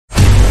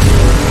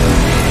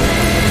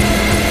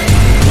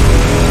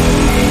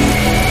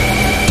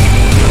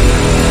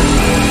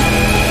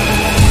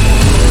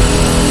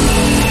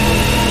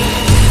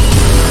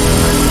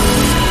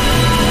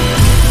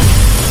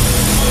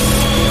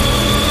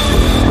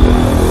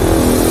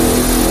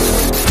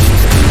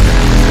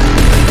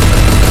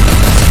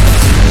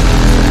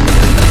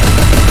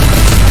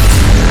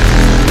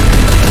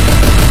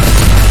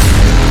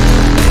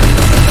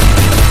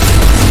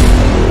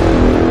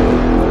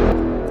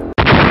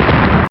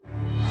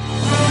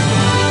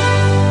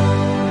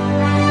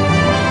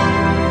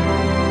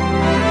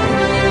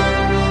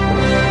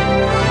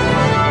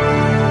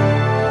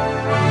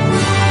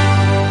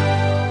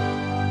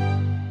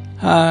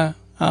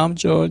I'm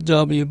George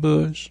W.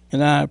 Bush,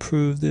 and I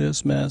approve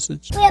this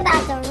message. We're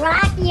about to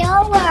rock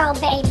your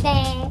world,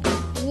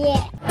 baby.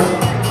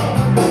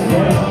 Yeah.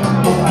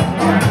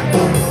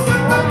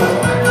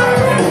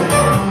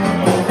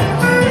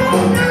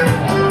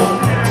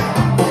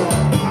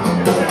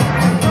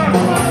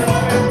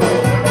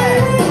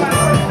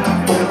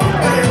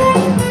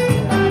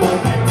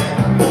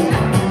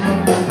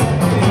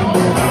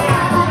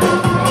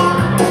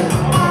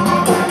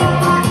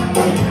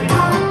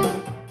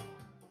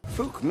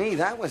 Fook me,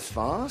 that was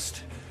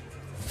fast.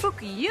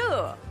 Fuck you.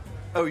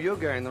 Oh, you're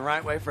going the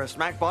right way for a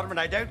smack bottom, and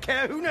I don't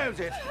care who knows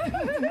it.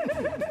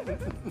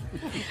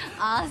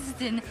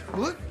 Austin,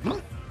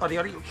 Oddy.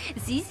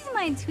 this is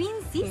my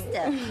twin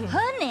sister.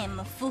 Her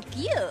name, Fuck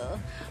you.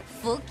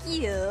 Fuck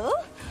you.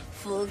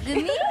 Fuck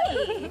me.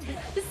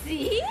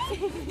 See?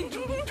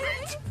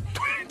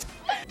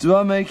 Do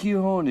I make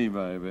you horny,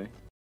 baby?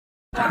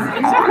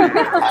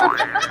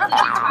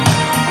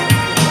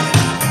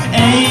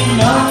 Ain't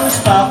no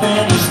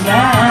stopping us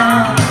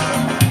now.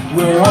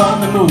 We're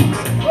on the move.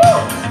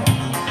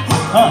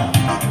 Huh.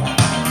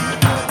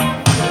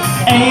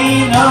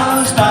 Ain't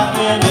no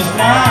stopping us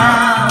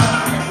now.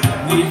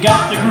 We've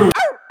got the groove.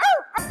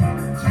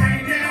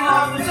 Changing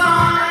all the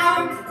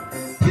time.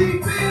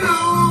 Keep it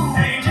on.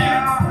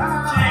 Changing all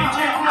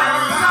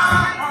the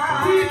time.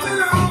 Keep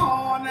it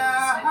on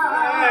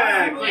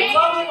now.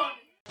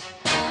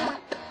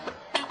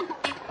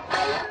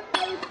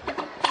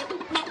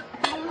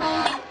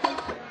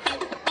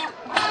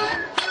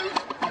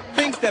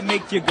 Things that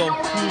make you go,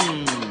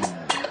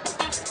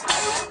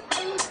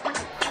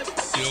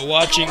 You're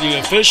watching the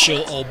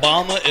official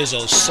Obama is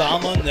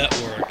Osama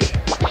network.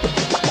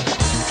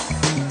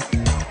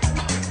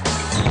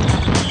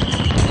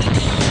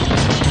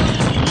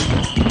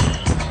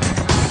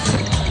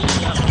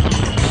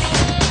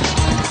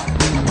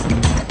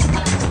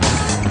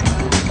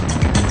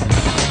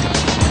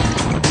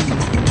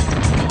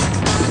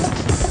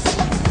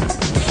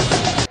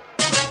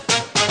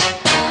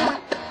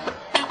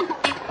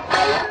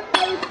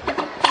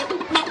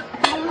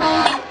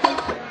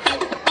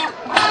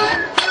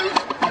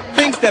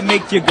 Things that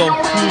make you go,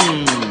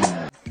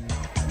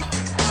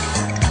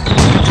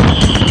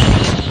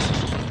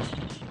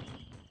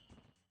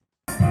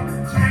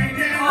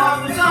 Changing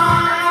all the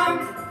time.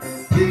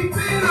 Keep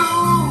it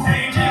on.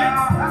 Changing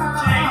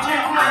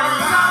all the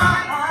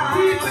time.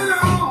 Keep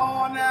it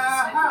on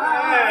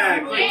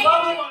now.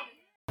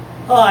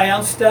 Hi,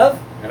 I'm Steph,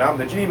 And I'm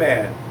the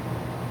G-Man.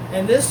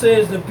 and this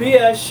is the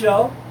BS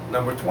Show.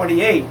 Number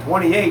 28,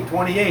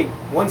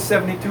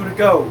 172 to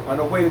go on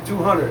the way to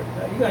 200.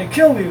 You're gonna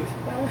kill me.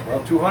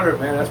 Well, 200,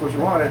 man, that's what you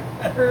wanted.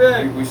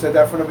 Right. We said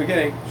that from the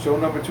beginning. Show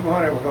number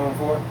 200 we're going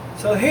for.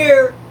 So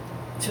here,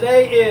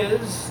 today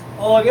is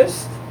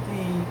August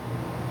the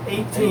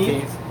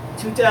 18th,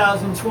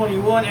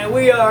 2021, and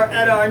we are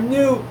at our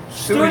new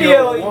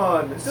Studio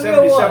 1, Studio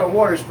 77 1,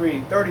 Water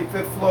Street,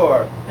 35th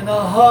floor, in the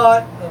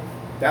heart of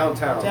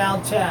downtown.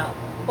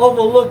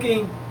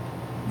 overlooking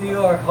New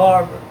York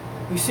Harbor.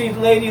 We see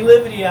Lady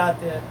Liberty out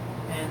there,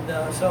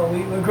 and so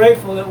we're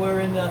grateful that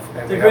we're in the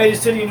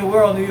greatest city in the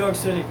world, New York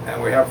City.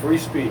 And we have free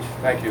speech.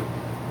 Thank you.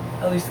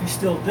 At least we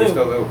still do. We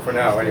still do, for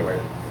now, anyway.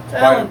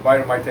 Alan-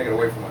 Biden might take it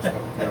away from us,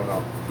 though. I don't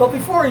know. But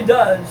before he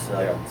does,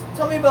 Yeah.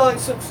 tell me about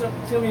some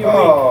of your week.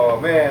 Oh,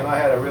 man, I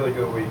had a really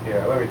good week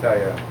here. Let me tell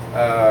you.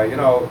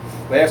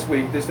 Last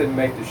week, this didn't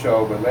make the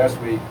show, but last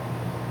week,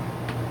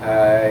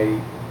 I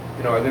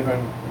live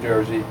in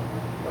Jersey.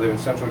 I live in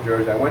Central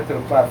Jersey. I went to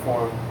the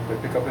platform to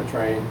pick up the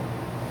train,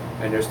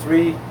 and there's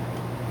 3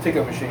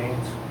 ticket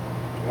machines.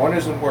 One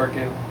isn't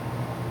working,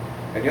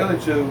 and the other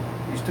 2,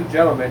 these 2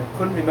 gentlemen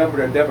couldn't remember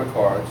their debit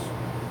cards.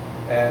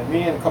 And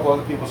me and a couple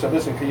other people said,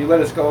 listen, can you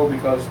let us go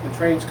because the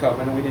train's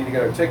coming and we need to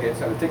get our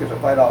tickets, and the tickets are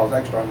 $5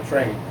 extra on the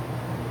train.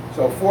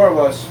 So 4 of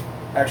us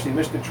actually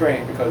missed the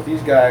train because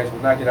these guys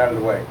would not get out of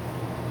the way.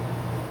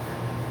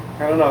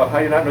 I don't know. How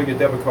do you not know your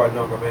debit card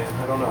number, man?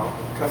 I don't know.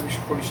 It's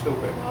pretty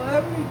stupid.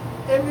 Well,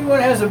 everyone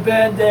has a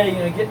bad day,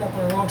 getting up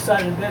on the wrong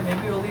side of the bed.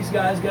 Maybe all these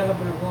guys got up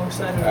on the wrong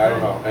side of the bed. I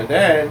don't know. And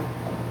then,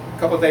 a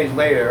couple of days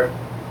later,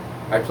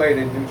 I played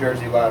in New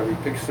Jersey Lottery,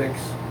 Pick 6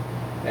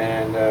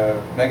 and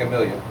Mega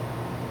Million.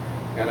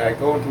 And I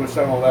go into a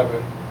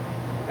 7-Eleven,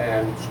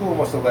 and school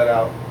must have let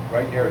out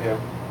right near him.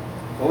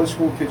 All the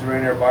school kids are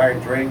in there buying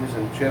drinks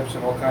and chips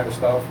and all kind of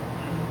stuff.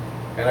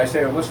 And I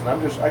say, listen, I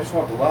just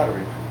want the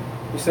lottery.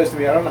 He says to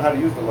me, I don't know how to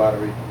use the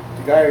lottery.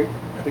 The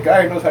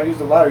guy who knows how to use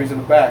the lottery is in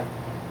the back.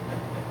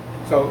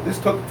 So this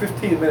took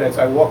 15 minutes.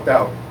 I walked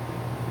out.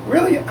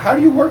 Really? How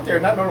do you work there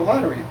and not know the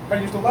lottery? How do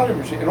you use the lottery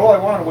machine? And all I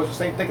wanted was the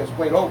same tickets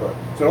played over.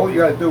 So all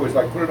you got to do is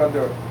put it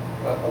under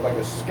like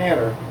a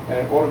scanner,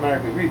 and it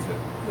automatically reads it.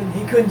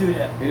 He couldn't do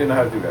that. He didn't know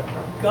how to do that.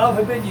 No. God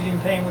forbid you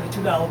didn't pay him with a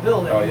 $2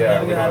 bill. That Oh yeah,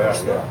 never got out of the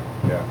store.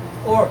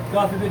 yeah. Or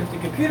God forbid if the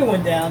computer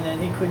went down, then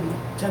he couldn't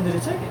tender the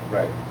ticket.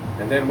 Right.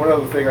 And then one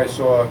other thing I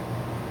saw,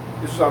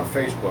 this was on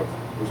Facebook.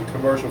 It was a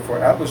commercial for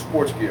Atlas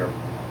Sports Gear.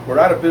 We're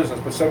out of business,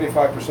 but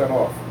 75%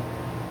 off.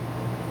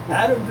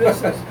 Out of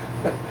business.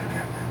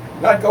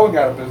 Not going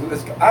out of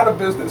business. It's out of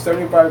business,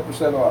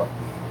 75% off.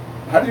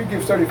 How do you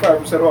give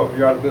 35% off if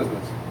you're out of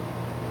business?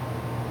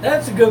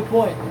 That's a good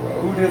point.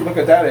 Well, who didn't look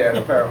at that ad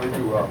apparently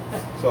too well?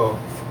 So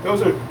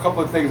those are a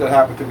couple of things that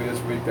happened to me this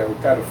week that were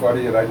kind of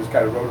funny, and I just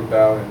kind of wrote them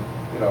down. And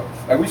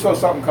and we saw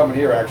something coming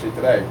here actually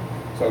today.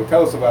 So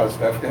tell us about it,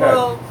 Steph. Go ahead.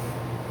 Well,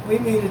 we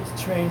meet at the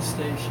train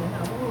station.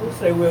 We'll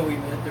say where we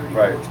met, 34th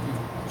Right.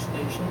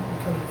 Station,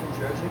 coming from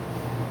Jersey.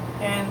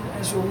 And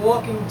as we're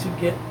walking to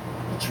get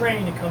the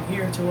train to come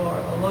here to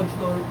our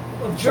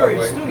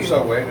luxurious studio.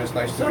 Subway, and it's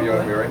nice studio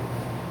I'm hearing.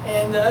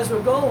 And as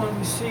we're going,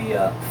 we see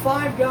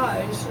 5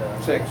 guys.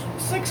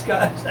 Six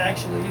guys,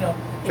 actually,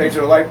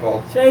 Changing a light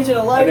bulb. Changing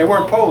a light bulb. And they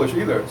weren't Polish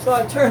either. So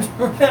I turned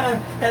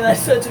around and I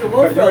said to the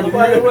one fellow, you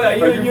by the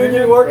way, are you a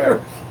union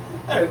worker?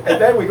 Right.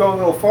 And then we go a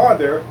little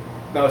farther.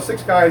 Now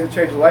 6 guys that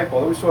changed the light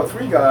bulb. We saw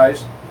 3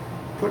 guys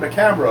putting a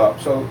camera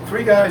up. So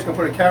 3 guys can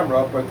put a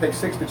camera up, but it takes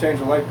 6 to change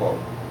the light bulb.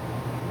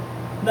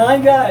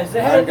 9 guys.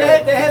 They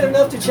had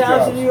enough to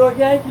challenge the New York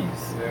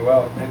Yankees. Yeah,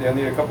 well, and they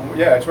need a couple more.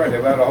 Yeah, that's right.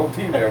 They've had a whole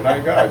team there,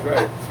 9 guys,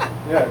 right?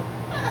 Yeah.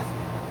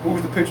 Who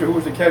was the pitcher? Who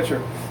was the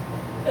catcher?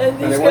 And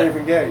they weren't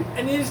even gay.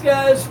 And these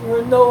guys were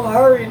in no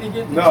hurry to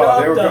get the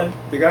job done.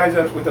 The guys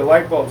with the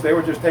light bulbs, they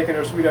were just taking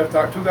their sweet ass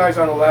time. 2 guys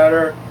on a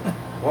ladder,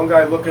 1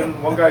 guy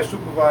looking, 1 guy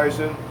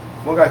supervising,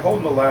 1 guy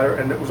holding the ladder,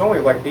 and it was only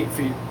like 8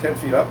 feet, 10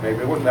 feet up maybe.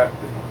 It wasn't that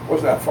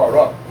far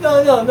up.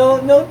 No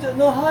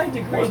high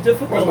degree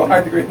difficulty. It wasn't no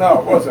high degree. No,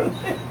 it wasn't.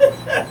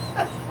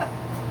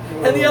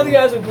 And the other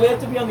guys were glad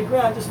to be on the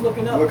ground, just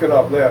looking up. Looking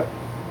up there.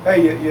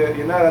 Hey, you're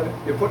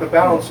putting the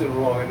balance in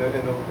wrong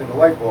in the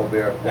light bulb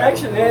there.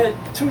 Actually, they had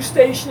 2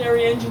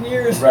 stationary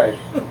engineers. Right.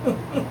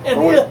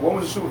 And one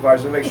was the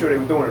supervisor to make sure they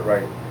were doing it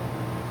right.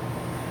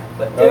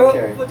 But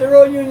they're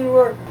all union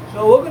workers.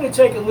 So we're going to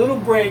take a little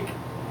break.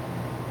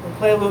 We'll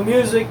play a little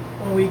music.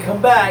 When we come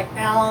back,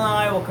 Al and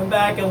I will come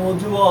back and we'll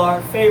do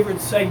our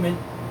favorite segment,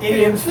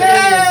 Idioms for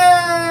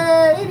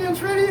Idiots. Idioms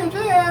for Idiots,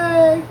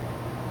 yay!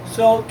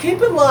 So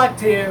keep it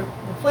locked here.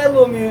 We'll play a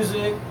little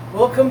music.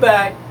 We'll come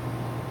back.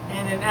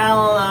 And then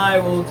Al and I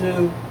will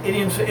do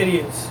Idioms for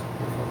Idiots. Yeah.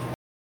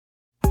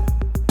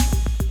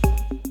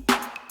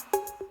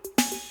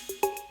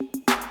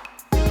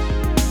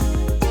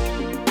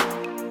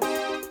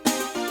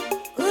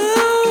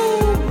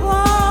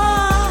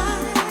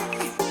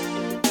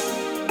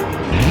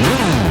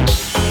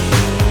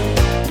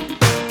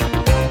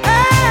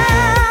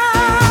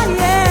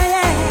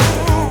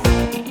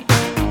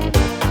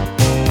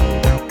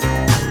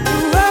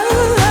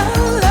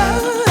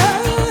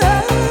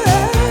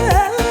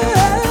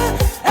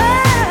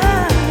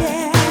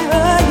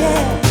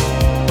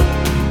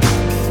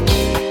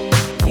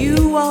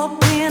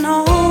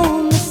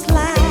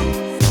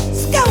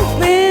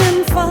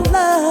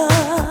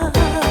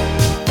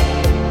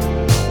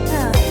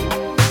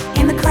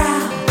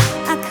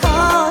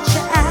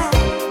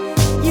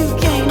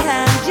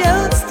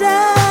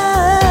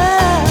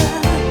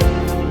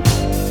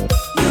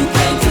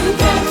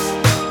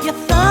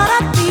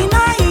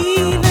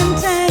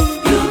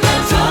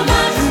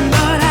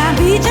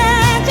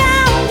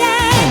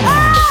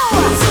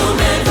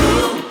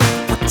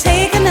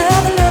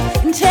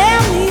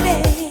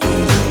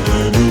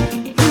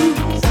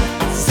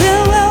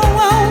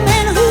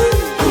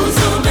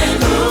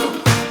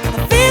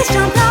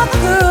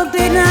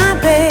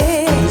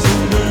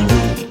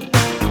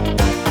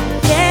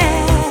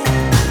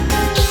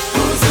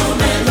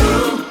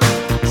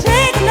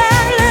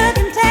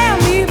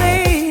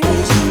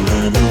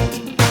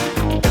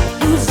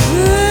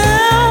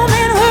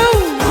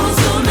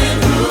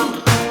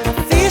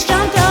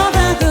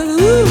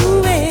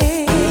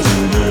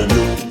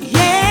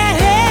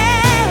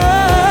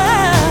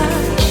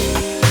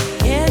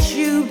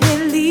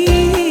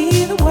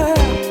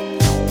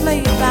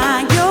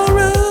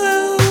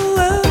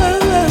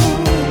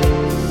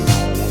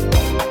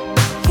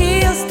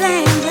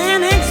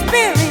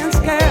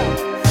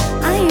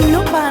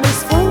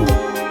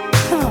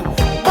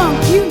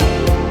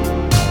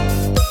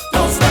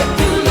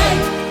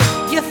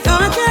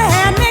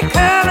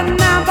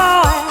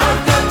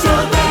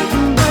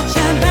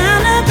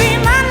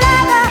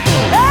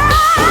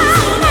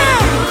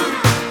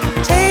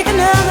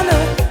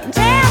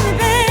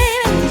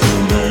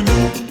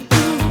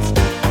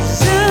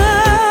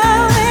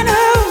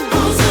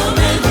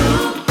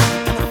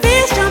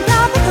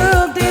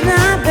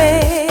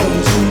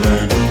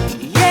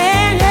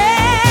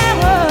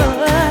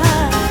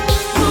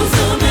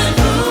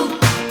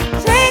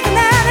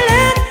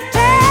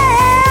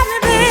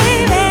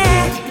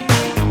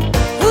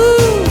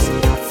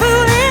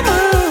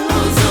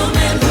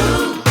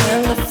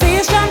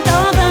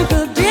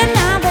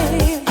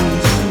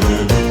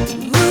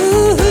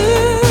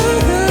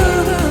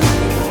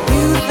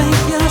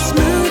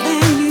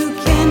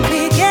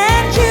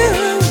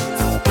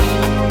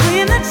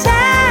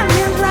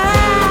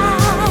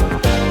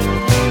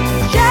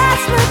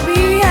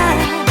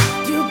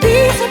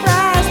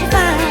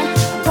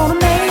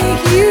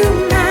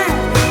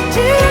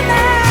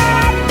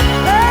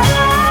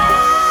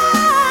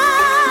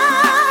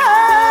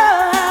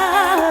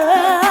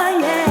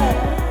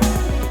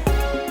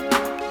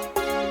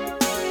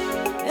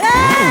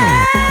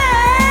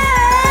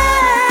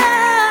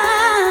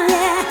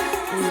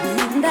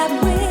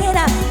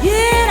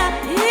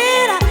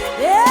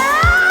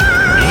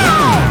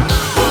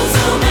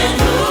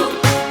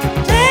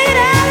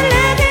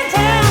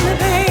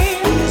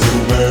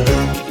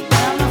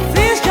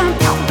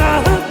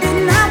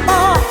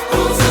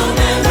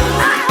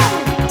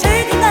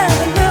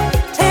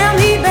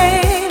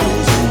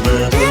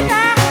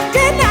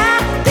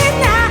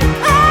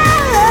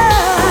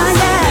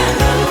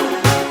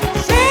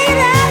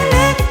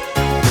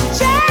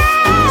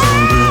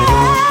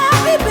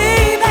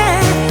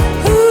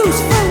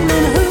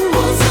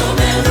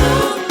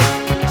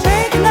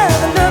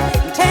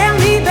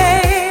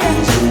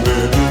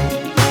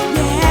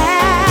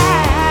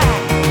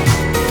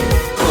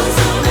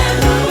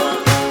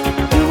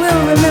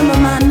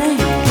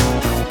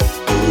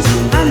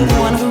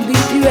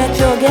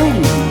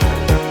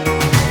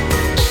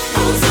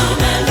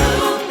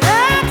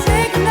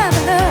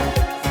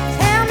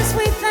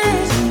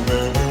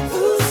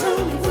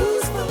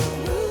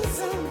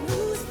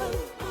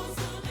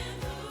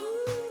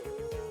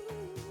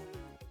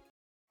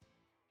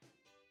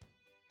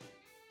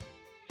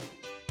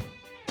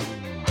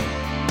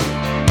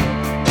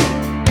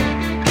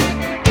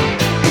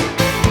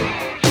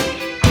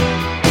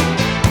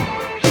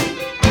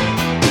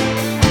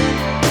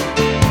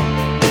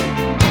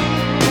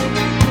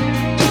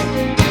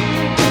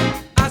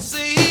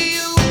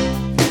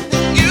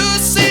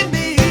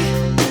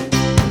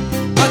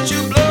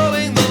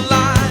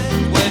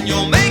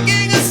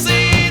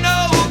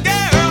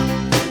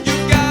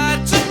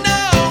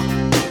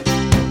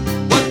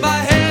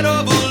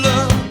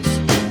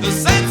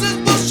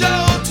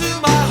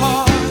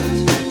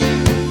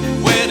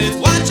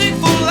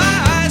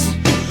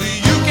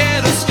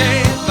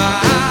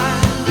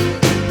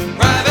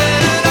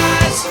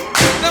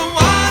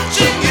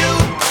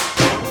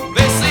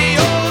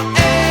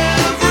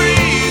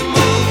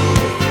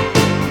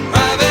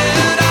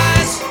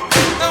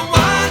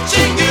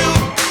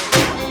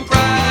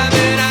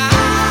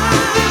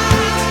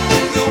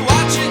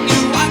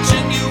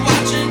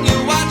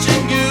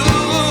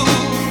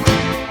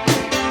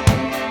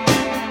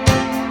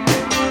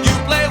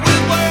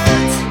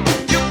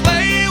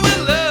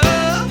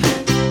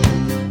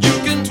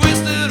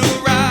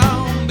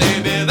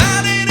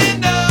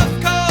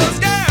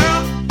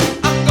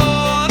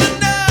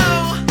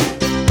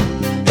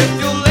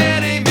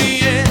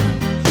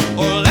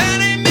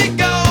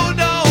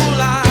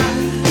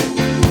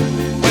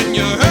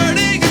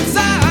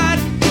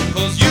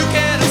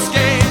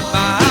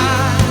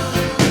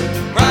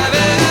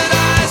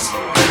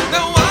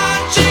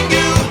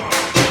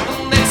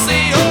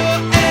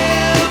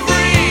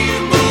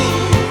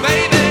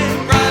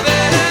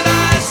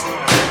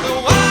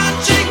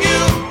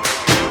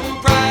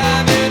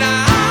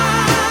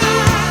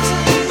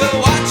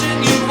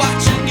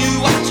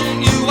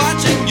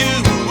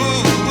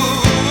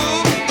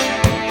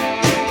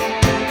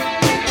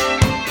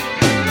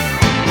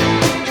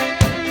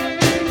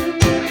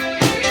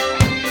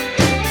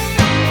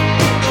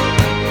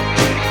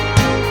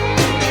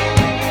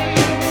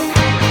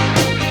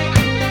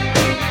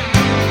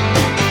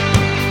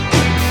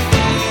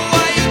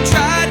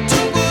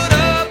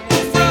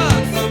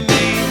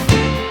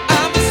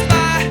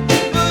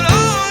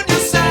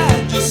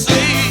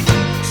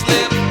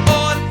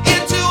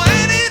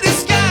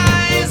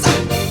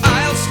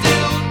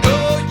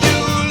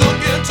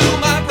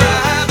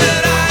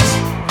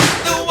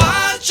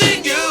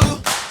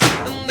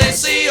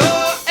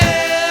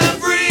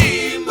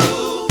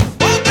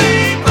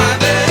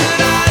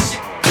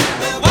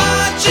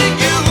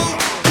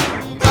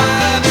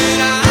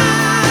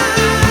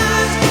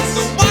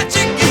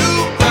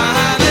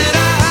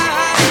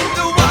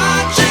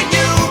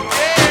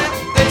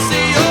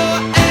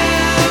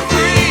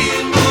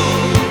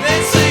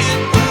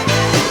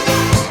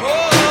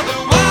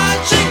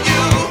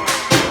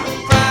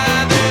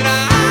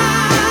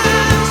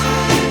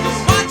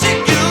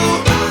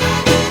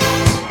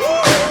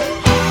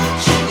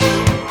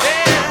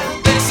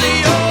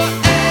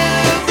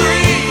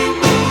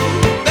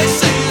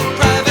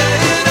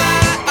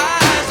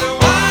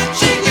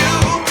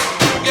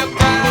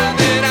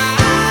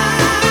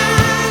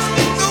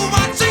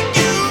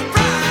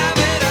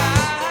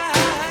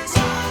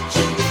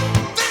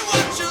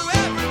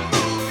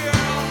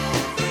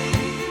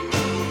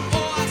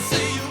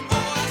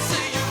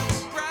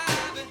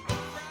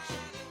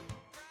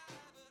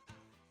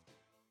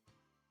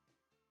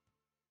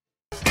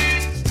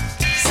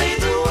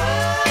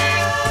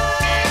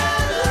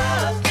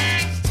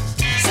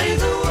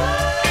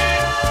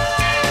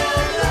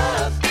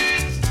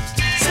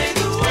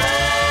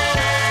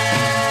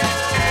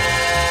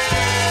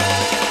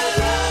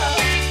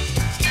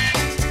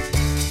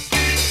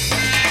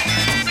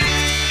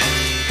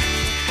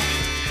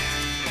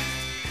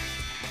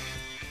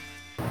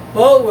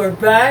 Well, we're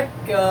back.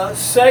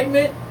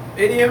 Segment.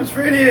 Idioms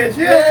for idiots.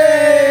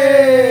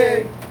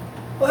 Yay!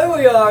 Well, here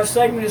we are. Our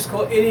segment is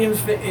called Idioms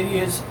for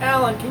Idiots.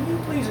 Alan, can you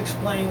please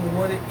explain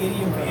what an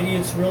idiom for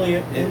idiots really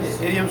is?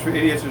 Idioms for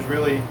idiots is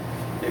really,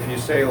 if you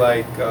say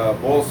like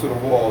balls to the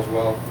walls,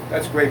 well,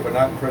 that's great, but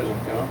not in prison,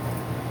 you know?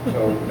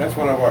 So that's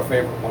one of our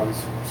favorite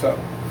ones. So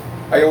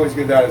I always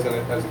give that as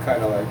a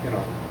kind of like, you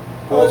know,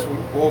 balls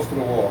to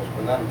the walls,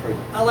 but not in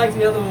prison. I like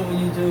the other one when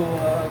you do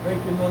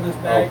break your mother's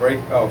back.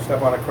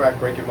 Step on a crack,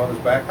 break your mother's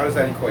back. How does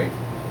that equate?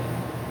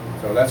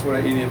 So that's what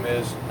an idiom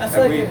is, That's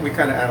and like we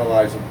kind of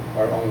analyze them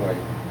our own way.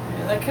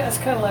 Yeah, that's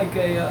kind of like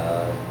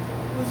a,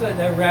 who's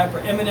that rapper,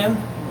 Eminem?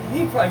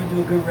 He'd probably do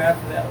a good rap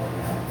for that one.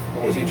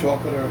 What was he,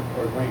 chocolate or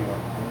green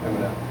one?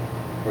 M&M.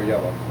 Or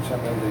yellow? Which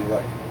M&M did he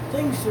like?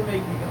 Things to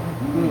make me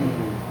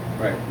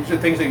go, Right. These are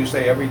things that you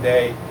say every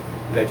day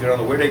that you don't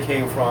know where they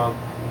came from.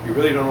 You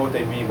really don't know what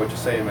they mean, but you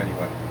say them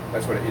anyway.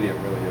 That's what an idiom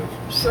really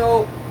is.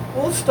 So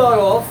we'll start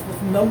off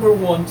with number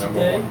one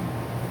today.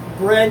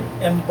 Bread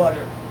and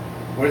butter.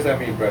 What does that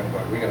mean, bread and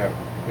butter? We're gonna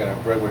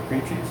have bread with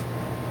cream cheese,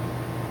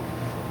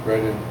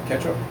 bread and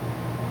ketchup,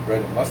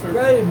 bread and mustard.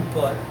 Bread and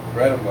butter.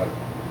 Bread and butter.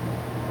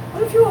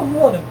 What if you want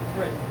more than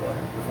bread and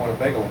butter? If you want a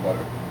bagel and butter.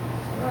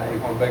 Right. What do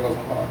you want bagels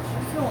and hogs?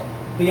 What if you want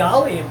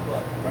bialy and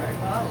butter? Right.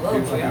 I love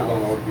Some people don't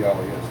bialy. know what a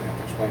bialy is. They have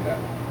to explain that.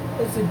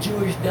 It's a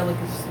Jewish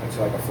delicacy. It's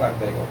like a flat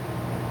bagel.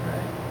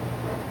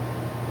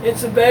 Right.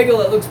 It's a bagel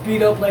that looks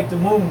beat up like the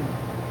moon.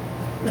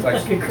 It's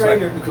like, Like a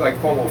crater. looks like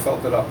Cuomo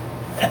felt it up.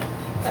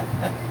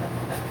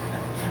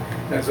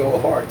 That's a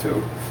little hard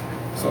too.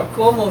 So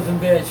Cuomo's in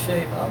bad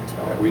shape, I'm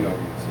telling yeah, you. we know he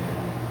is.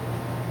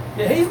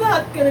 Yeah, he's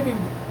not going to be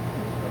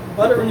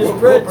buttering his We'll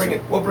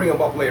bread. we'll bring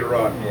him up later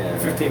on. Yeah.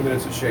 15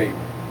 minutes of shame.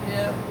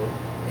 Yeah.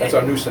 That's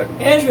our new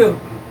segment. Andrew,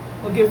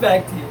 we'll get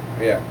back to you.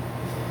 Yeah.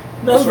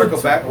 We'll Number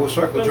circle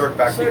jerk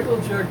back to you.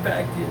 Circle jerk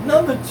back to you.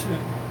 Number two,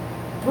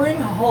 bring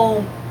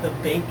home the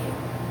bacon.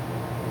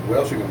 What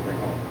else are you going to bring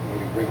home? You're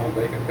going to bring home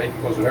bacon.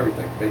 Bacon goes with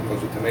everything. Bacon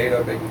goes with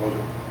tomato. Bacon goes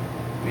with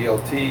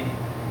BLT.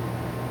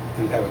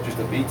 Didn't have it just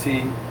a BT.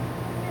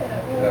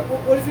 Yeah, well,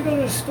 what if you go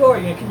to the store?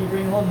 Can you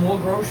bring home more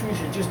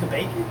groceries or just the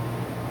bacon?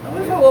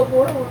 What if I want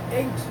more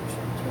eggs or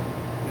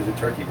something? Is it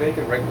turkey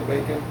bacon, regular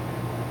bacon,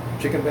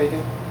 chicken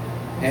bacon,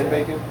 hand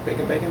bacon,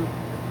 bacon bacon?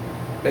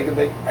 Bacon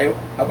bacon?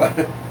 How about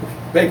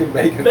bacon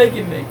bacon?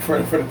 Bacon bacon.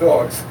 For the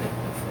dogs.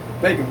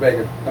 Bacon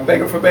bacon. I'm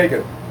begging for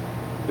bacon.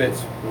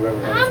 Bits,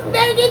 whatever. I'm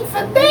begging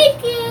for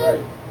bacon.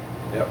 Right.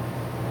 Yep.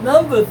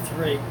 Number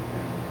three.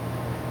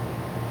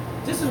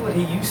 This is what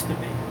he used to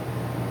be.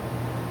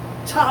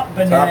 Top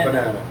banana. Top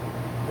banana.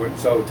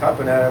 So top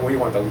banana, what do you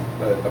want?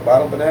 The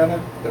bottom banana,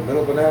 the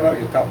middle banana, or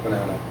your top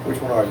banana? Which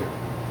one are you?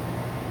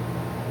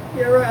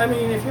 Yeah, right. I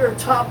mean, if you're a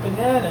top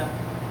banana,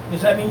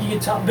 does that mean you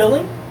get top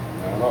billing?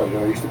 I don't know. You know,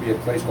 there used to be a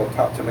place called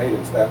Top Tomato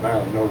in Staten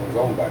Island. You know what it was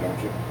owned by, don't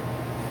you?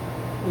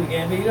 We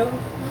Gambito?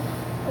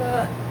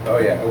 Oh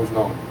yeah, it was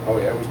known. Oh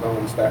yeah, it was known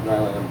in Staten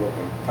Island and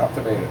Brooklyn. Top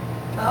Tomato.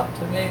 Top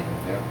tomato.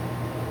 Yeah.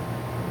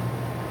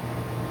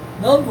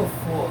 Number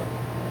four.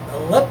 A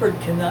leopard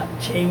cannot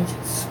change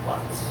its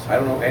spots. I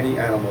don't know any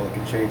animal that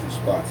can change its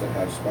spots that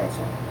has spots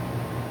on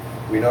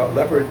it. We know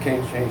leopard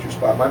can't change your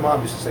spot. My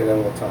mom used to say that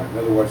all the time. In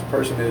other words, a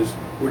person is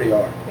who they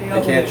are. They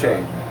can't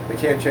change. They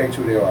can't change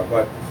who they are.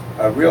 But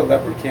a real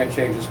leopard can't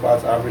change its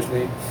spots,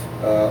 obviously.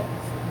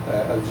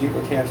 A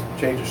zebra can't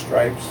change its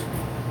stripes.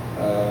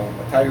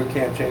 A tiger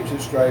can't change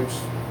his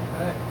stripes.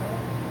 Right.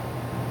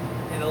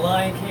 And a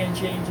lion can't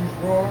change his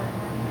roar.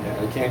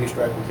 And a candy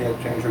stripe can't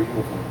change her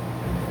uniform.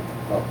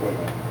 Oh, wait a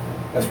minute.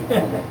 That's for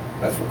Cuomo.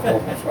 That's for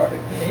Cuomo, sorry.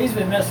 Yeah, he's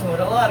been messing with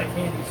a lot of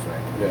candy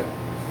stripes. Yeah.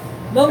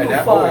 Number And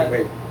now, five.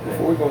 wait.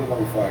 Before we go to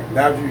number five,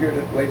 now did you hear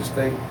the latest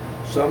thing?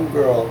 Some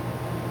girl,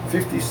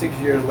 56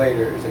 years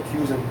later, is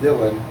accusing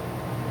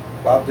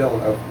Bob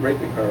Dylan, of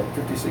raping her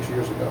 56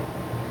 years ago.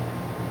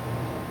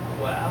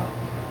 Wow.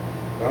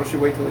 Why don't you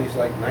wait till he's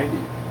like 90?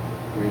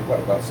 I mean, what,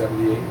 about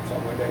 78,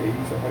 something like that, 80,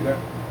 something like that?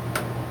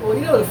 Well,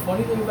 you know the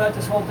funny thing about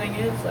this whole thing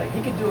is, like,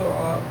 he could do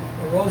a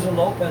Rosa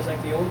Lopez, like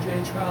the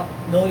OJ trial.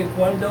 No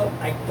recuerdo.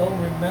 I don't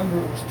remember.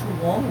 It was too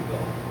long ago.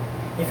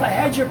 If I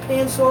had your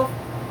pants off,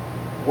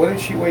 What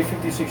did she wait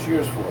 56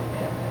 years for?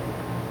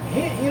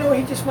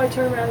 he just might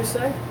turn around and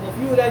say, well, if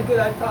you were that good,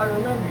 I'd probably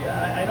remember you.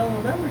 I don't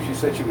remember you. She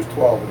said she was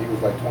 12 and he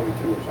was like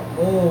 22 or something.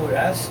 Oh,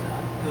 that's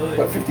not good.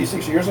 But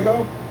 56 years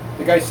ago?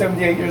 The guy's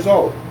 78 years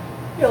old.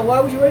 Yeah,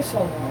 why would you wait so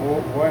long?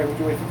 Well, why would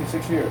you wait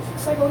 56 years?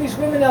 It's like all these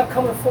women now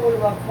coming forward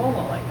about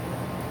Cuomo, like,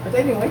 but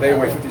they didn't wait. They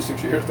didn't that wait long.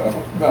 56 years though.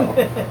 No.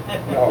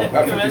 No,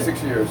 not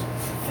 56 years.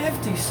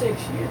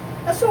 56 years.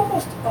 That's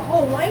almost a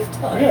whole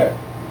lifetime. Yeah.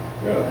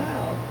 Really?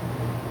 Wow.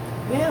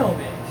 Man, oh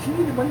man, she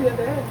needed money that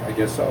bad. I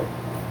guess so.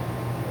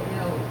 You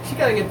know, she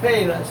got to get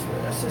paid. That's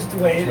just the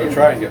way She's it going is. to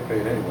try and get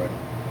paid anyway.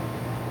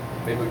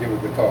 Maybe we'll give her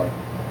a guitar.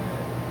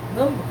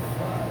 Number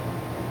five.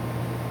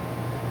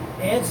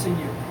 Ants in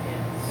your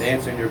pants.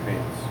 Ants in your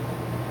pants.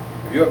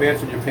 If you have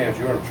ants in your pants,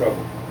 you're in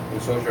trouble.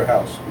 And so is your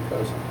house,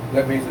 because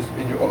that means it's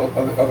in your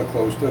other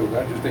clothes too,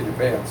 not just in your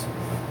pants.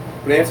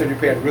 But ants in your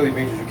pants really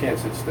means you can't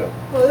sit still.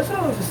 Well, that's what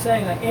I was just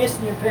saying. Like ants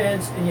in your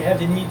pants, and you have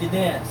the need to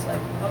dance.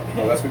 Like, okay.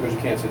 Well, that's because you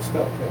can't sit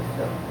still.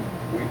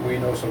 We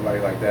know somebody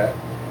like that.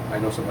 I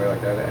know somebody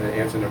like that, and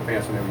ants in their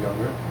pants when they were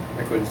younger.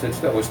 They couldn't sit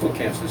still. They still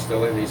can't sit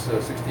still, and he's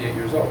 68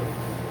 years old.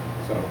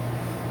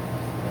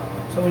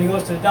 So when he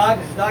goes to the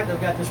doctor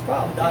got this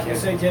problem. The doctor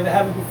says, "Did you ever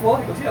have it before?"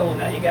 He goes, "Yeah, well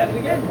now you got it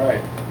again."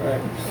 Right.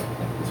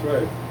 That's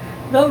right.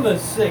 Number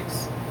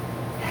 6,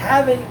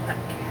 having a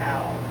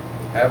cow.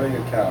 Having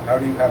a cow. How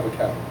do you have a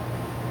cow?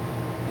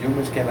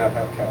 Humans cannot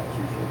have cows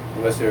usually,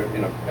 unless they're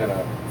in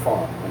a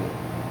farm. And,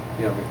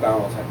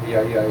 McDonald's.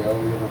 Yeah. We don't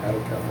have a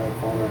cow. Had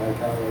a farm and had a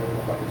cow. Whatever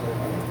the fuck is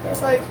that?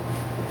 It's like,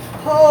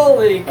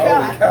 holy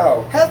cow! Holy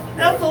cow!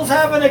 Ethel's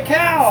having a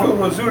cow. Phil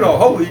Rizzuto.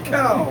 Holy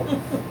cow!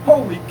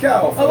 Holy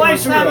cow! My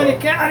wife's having a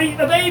cow. Eating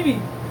a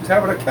baby. He's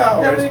having a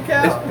cow. Having a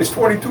cow. It's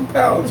 22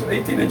 pounds,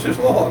 18 inches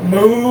long.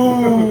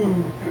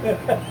 Moo!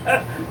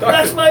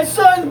 That's my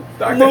son.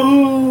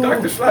 Moo!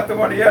 Doctor slapped him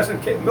on the ass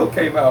and milk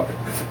came out.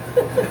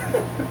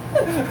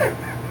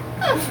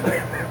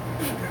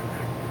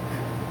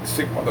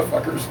 Sick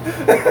motherfuckers.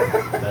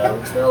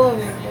 I'm telling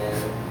you,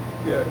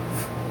 man. Yeah.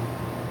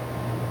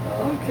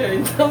 Okay,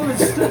 number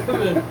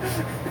 7.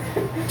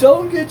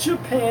 Don't get your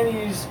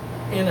panties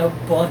in a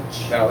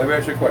bunch. Now, let me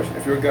ask you a question.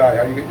 If you're a guy,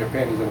 how do you get your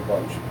panties in a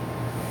bunch?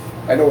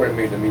 I know what it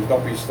means. It means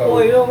don't be so...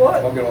 Well, you know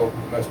what? Don't get all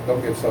messed,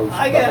 don't get so...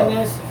 I got an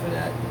answer for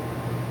that.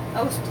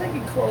 I was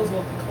taking clothes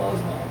off the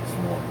clothesline this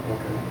morning.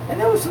 Okay. And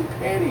there was some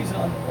panties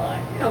on the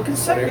line.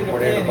 Consecutive Were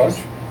they in a panties.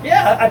 bunch?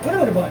 Yeah, I put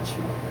them in a bunch.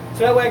 So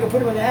that way I could put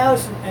them in the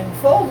house and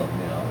fold them,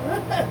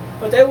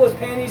 But there was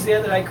panties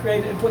there that I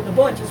created and put in a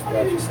bunch. It's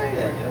funny you say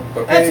that,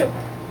 But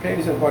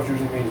panties in a bunch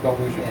usually means don't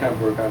lose your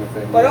temper kind of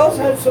thing. But I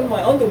also had some of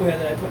my underwear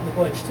that I put in the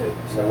bunch too.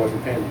 So that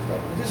wasn't panties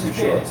though. This You is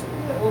sure? panties.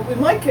 Yeah, well, in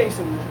my case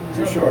it was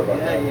You're sure about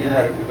that?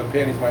 Yeah. The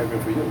panties might have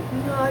been for you.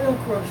 No, I don't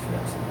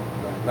cross-dress.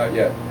 No, not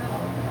yet.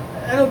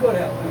 No, I don't go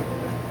that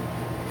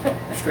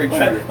way. Straight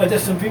shooter. But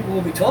there's some people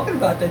we'll be talking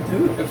about that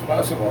do. It's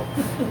possible.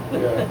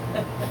 Yeah.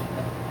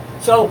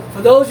 So,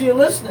 for those of you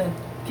listening,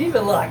 keep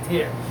it locked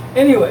here.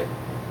 Anyway,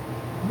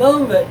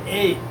 number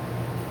 8,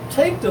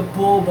 take the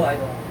bull by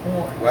the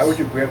horns. Why would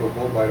you grab a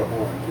bull by the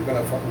horns? You're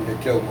gonna fucking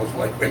get killed most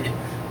likely.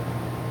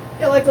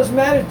 Yeah, like those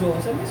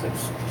matadors. I mean, some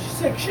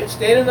sick shit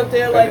standing up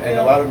there like. And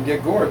a lot of them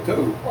get gored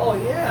too. Oh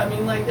yeah, I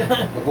mean like.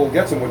 The bull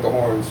gets them with the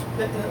horns.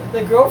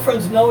 The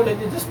girlfriends know that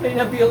this may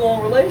not be a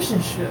long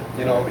relationship.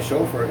 A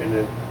chauffeur in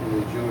the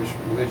Jewish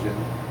religion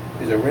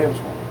is a ram's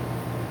horn.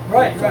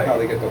 Right, Somehow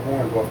they get the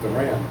horns off the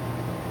ram.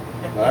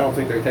 Now, I don't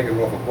think they're taking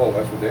it off a bull.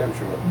 That's for damn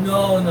sure.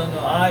 No,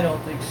 I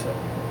don't think so.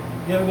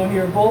 You ever go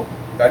near a bull?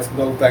 That's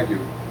no, thank you.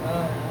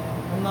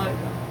 I'm not.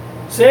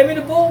 Sammy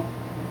the bull?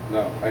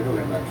 No, I knew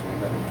him actually. I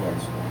met him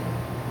twice.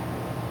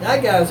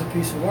 That guy was a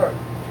piece of work.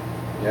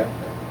 Yeah.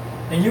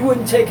 And you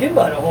wouldn't take him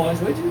by the horns,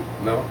 would you?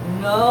 No.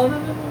 No.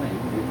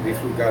 He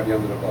threw Gotti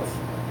under the bus.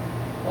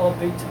 Oh,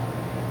 big time.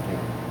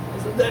 Yeah.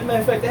 As a matter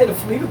of fact, they had a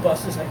fleet of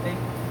buses, I think.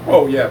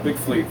 Oh yeah, big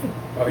fleet.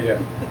 Oh yeah,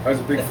 that was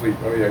a big fleet.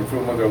 Oh yeah, he threw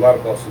him under a lot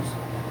of buses.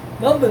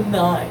 Number 9,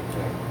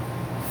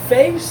 Yeah.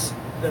 face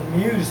the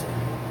music.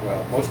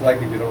 Well, most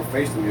likely if you don't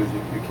face the music,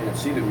 you can't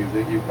see the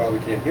music, you probably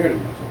can't hear the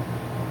music.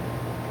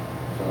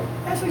 So,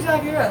 That's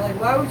exactly right. Like,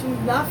 why would you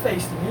not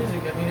face the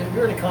music? I mean, if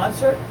you're at a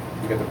concert,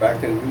 you get the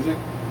back to the music,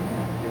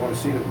 you want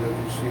to see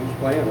see who's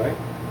playing, right?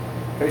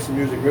 Face the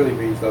music really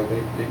means though,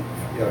 you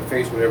gotta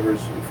face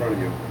whatever's in front of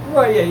you.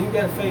 right? Yeah, you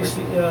got to face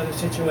the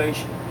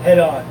situation head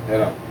on.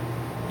 Head on.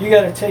 You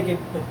got to take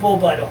the bull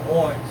by the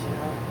horns.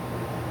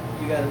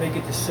 You got to make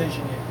a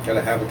decision here.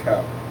 Gotta have a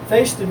cow.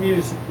 Face the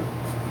music.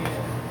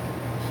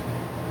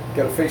 Yeah.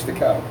 Gotta face the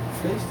cow.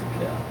 Face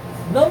the cow.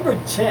 Number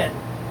 10,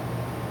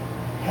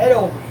 head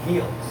over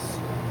heels.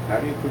 How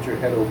do you put your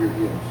head over your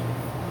heels?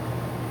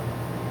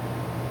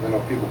 I know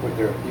people put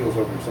their heels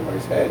over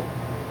somebody's head.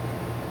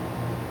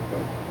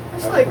 But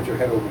It's how do like, you put your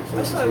head over somebody's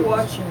that's like heels?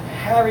 watching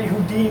Harry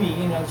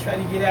Houdini, try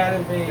to get out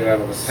of a... Get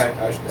out of a tank.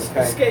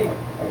 Escape.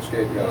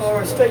 Escape, yes.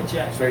 Or a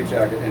straitjacket. Straight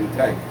jacket in a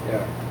tank,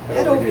 yeah.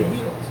 Head over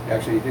heels.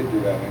 Actually, he did do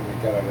that when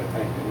he got out of the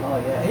tank, didn't he? Oh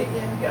yeah,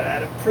 he got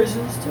out of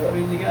prisons too. I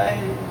mean, the guy,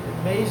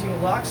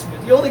 amazing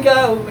locksmith. The only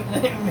guy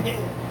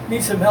who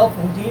needs some help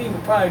from Houdini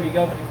would probably be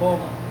Governor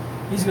Cuomo.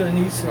 He's going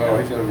to need some Oh, help.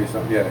 he's going to be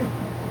something, yeah.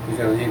 He's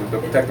going to need to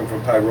protect him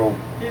from Tyrone.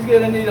 He's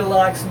going to need a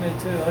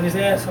locksmith too, on his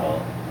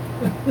asshole.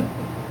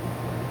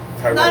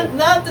 Tyrone.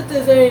 Not that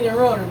there's anything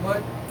wrong with it,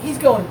 but he's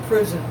going to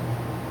prison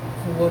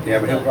for what Yeah,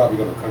 he's but he'll done. probably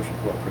go to country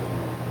club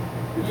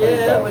prison.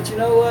 Yeah, but you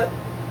know what?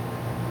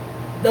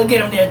 They'll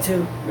get him there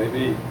too.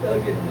 Maybe. They'll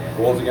get him there.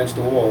 Balls against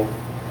the wall.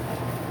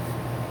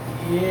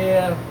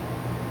 Yeah,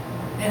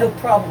 and he'll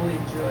probably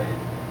enjoy it.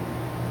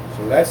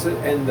 So that's it.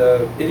 And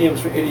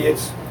Idioms for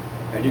Idiots.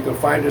 And you can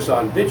find us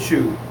on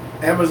BitChute,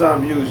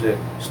 Amazon Music,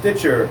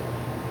 Stitcher,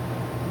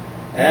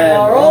 And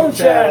our own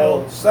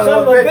channel, Son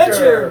of a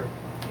Bitcher.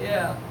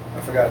 Yeah.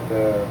 I forgot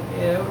the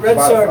Red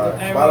Spotify. Circle.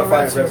 And we're on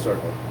Spotify and Red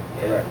Circle.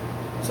 Yeah. Correct.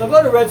 So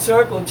go to Red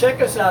Circle,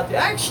 check us out there.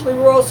 Actually,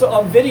 we're also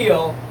on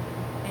video,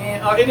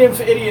 and our Idioms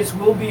for Idiots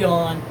will be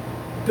on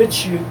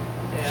BitChute.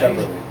 Yeah,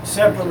 Separately.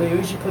 separately.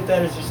 We should put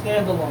that as a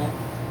standalone.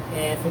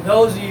 And for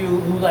those of you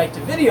who like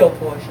the video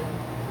portion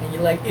and you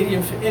like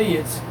Idioms for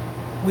Idiots,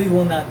 we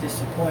will not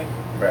disappoint you.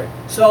 Right.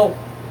 So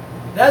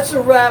that's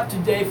a wrap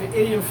today for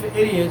Idioms for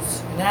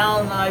Idiots. And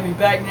Alan and I will be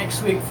back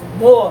next week for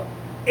more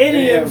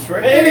Idioms for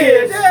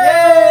Idiots.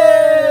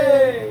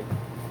 Yay!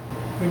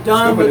 We're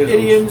done with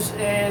idioms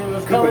and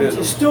we're coming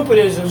to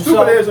stupidism.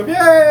 Stupidism,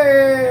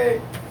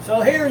 yay! So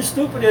here in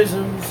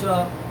stupidisms,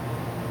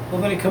 we're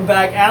going to come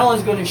back.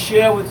 Alan's going to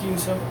share with you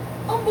some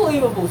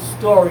unbelievable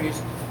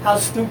stories, how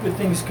stupid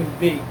things can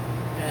be,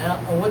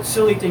 and what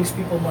silly things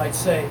people might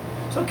say.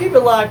 So keep it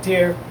locked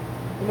here.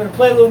 We're going to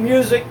play a little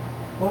music.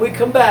 When we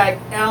come back,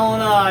 Alan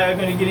and I are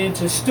going to get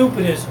into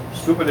stupidisms.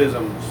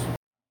 Stupidisms.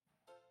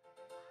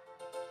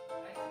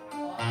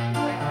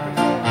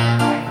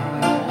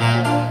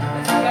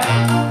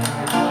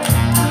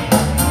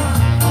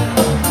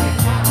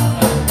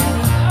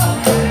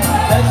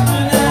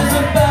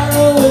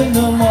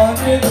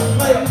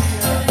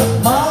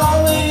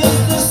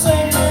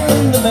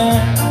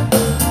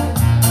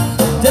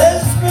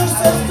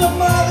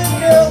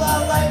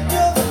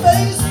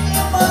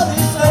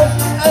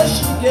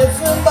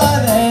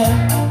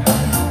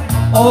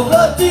 Oh,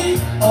 bloody,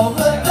 oh,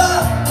 bloody,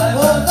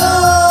 oh,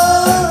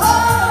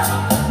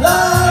 la,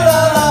 la,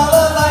 la,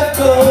 la, life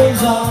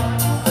goes on.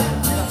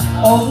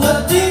 Oh,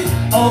 bloody,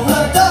 oh,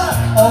 bloody,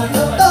 oh,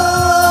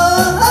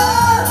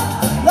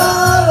 la,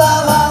 la,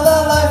 la, la,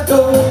 life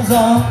goes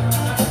on.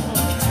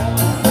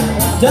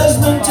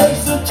 Desmond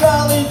takes the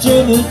trolley to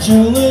the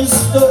jeweler's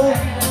store,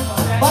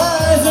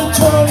 buys a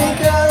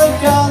 20-carat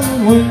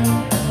golden ring.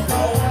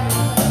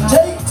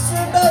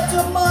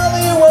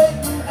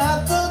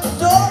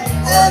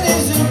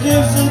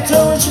 Gives it to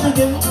her, she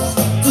begins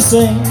to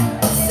sing.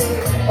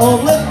 Oh,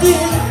 bloody,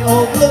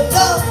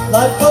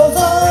 life goes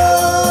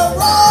on.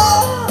 La,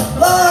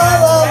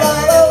 la, la,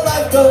 la,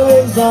 life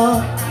goes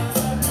on.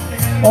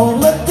 Oh,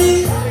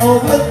 bloody,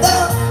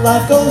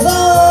 life goes on.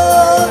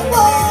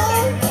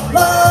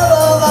 La,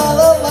 la, la,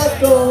 la, life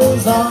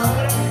goes on.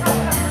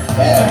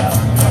 Yeah.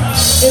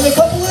 In a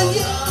couple of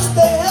years,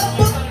 they have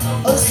put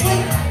a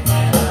sweet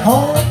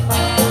home.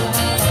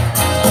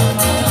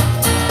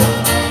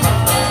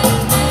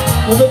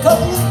 With a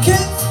couple of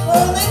kids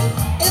running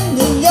in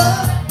the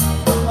yard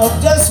of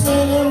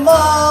Desmond and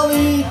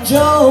Molly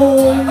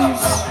Jones.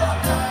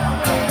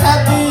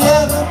 Happy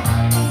ever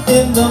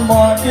in the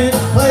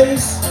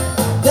marketplace.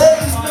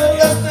 Desmond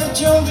lets the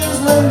children's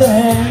lend a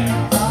hand.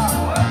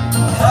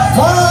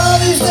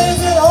 Molly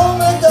stays at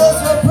home and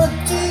does her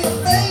pretty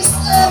face,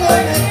 and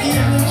in the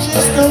evening she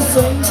still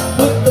sings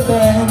with the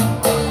band.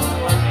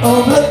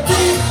 Oh,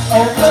 bloody,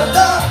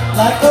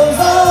 life goes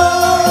on.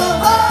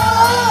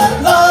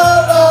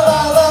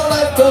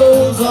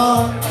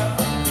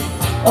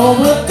 Oh,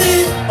 bloody,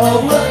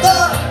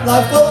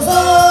 life goes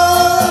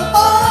on.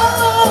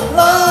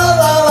 La,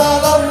 la, la,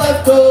 la,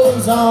 life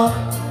goes on.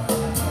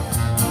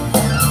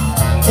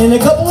 In a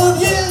couple of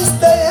years,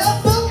 they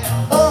have built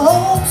a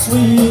home,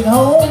 sweet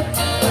home.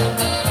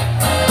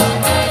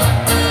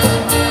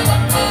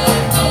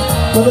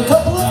 With a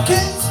couple of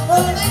kids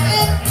running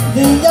in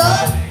the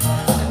yard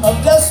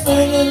of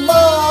Desmond and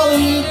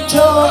Molly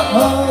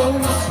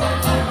Jones.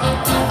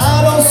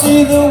 I don't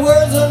see the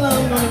words and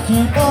I'm gonna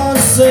keep on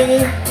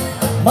singing.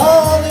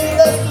 Molly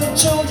lets the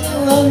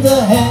children lend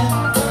a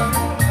hand.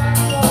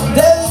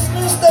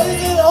 Desmond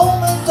stays at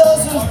home and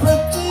does his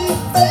pretty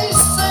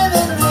face, and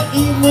in the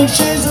evening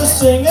she's a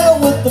singer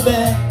with the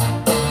band.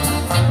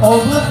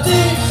 Oh,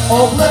 bloody,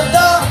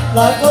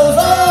 life goes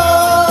on.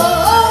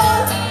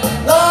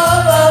 La,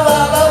 la, la,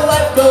 la,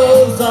 life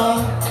goes on.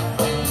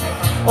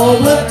 Oh,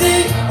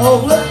 bloody,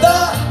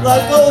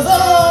 life goes on.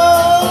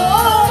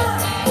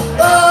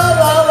 La,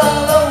 la, la,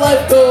 la,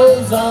 life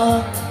goes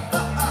on.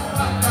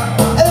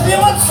 If you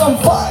want some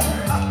fun,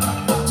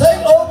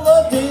 take old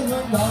bloody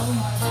and gone.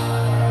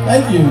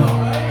 Thank you.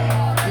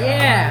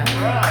 Yeah.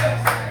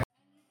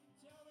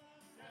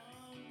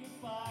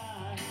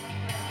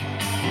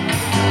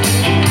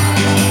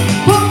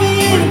 Put me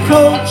in,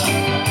 coach.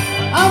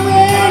 I'm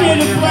ready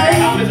to play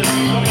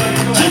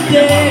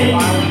today.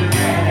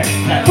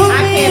 Put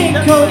me in,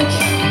 coach.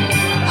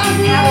 I'm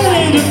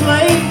ready to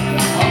play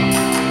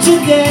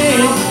today.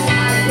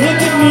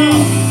 Look at me.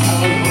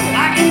 I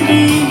can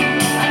be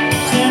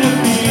center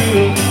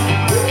field.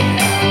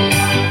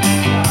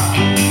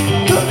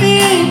 Put me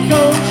in,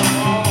 coach.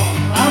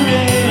 I'm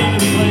ready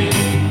to play.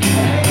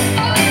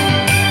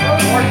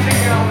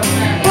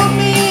 Put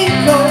me in,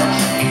 coach.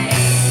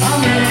 I'm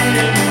ready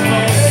to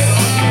play.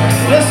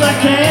 Yes, I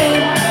can.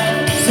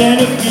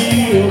 Center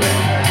field.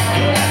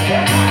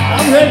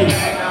 I'm ready.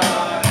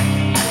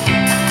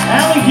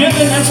 Alan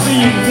Gibbon, that's for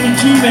you, for the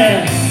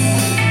G-Man.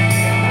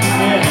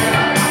 Yeah.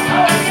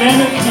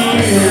 Center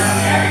field.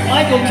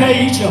 Michael K.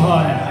 Eat your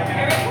heart out.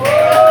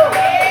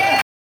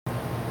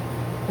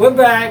 We're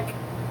back,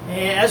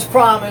 and as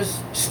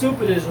promised,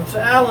 stupidism. So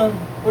Alan,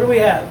 what do we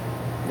have?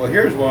 Well,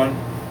 here's one.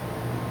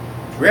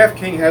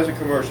 DraftKings has a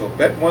commercial.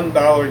 Bet $1,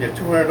 get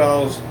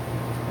 $200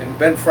 in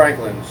Ben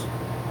Franklin's,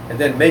 and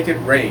then make it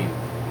rain.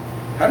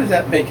 How does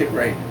that make it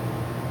rain?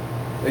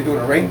 They doing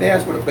a rain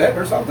dance with a bet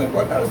or something?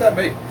 What? How does that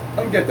make? I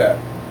don't get that.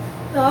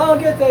 No, I don't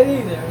get that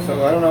either. I mean,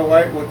 So I don't know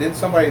why. Well, didn't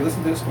somebody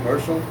listen to this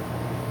commercial?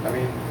 I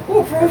mean, who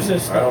approves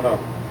this I don't stuff?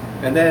 know.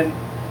 And then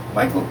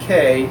Michael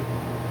Kay,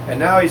 and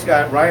now he's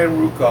got Ryan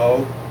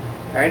Rucco,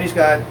 and he's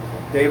got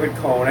David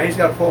Cohn, and he's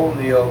got Paul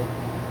O'Neill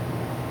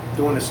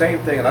doing the same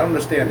thing, and I don't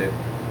understand it.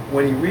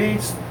 When he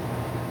reads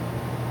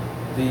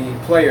the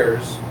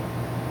players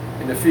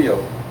in the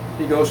field,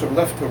 he goes from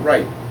left to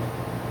right.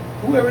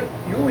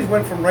 You always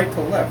went from right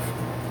to left,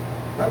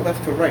 not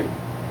left to right.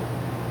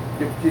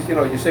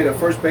 You say the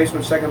first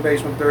baseman, second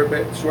baseman, third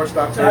baseman,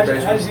 shortstop, So third how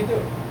baseman. does he do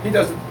it? He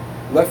does it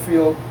left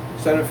field,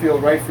 center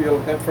field, right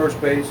field, then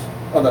first base.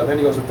 Oh no, then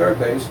he goes to third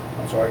base.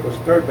 I'm sorry, he goes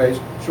to third base,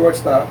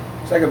 shortstop,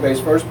 second base,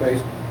 first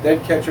base,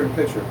 then catcher and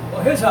pitcher.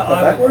 Well, here's how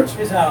Backwards?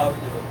 Here's how I would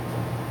do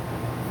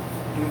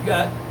it. You've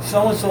got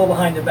so-and-so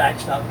behind the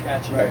backstop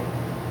catcher. Right.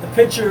 The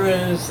pitcher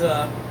is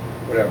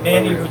Whatever.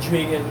 Manny whatever it is.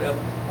 Rodriguez, whatever.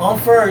 On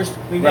first,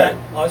 we got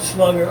our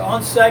slugger.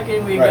 On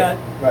second, we Right, got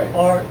right.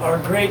 our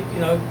great,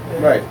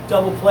 Right.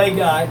 double play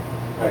guy.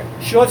 Right.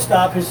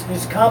 Shortstop,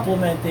 his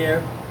complement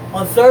there.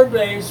 On third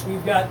base,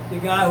 we've got the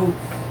guy who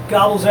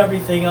gobbles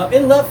everything up.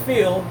 In left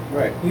field,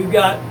 Right. we've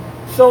got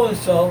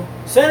so-and-so.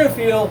 Center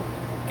field,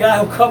 guy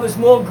who covers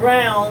more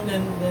ground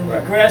than the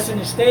Right. grass in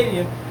the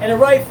stadium. And in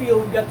right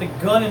field, we've got the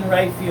gun in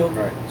right field,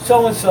 Right.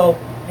 so-and-so.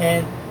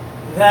 And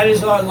that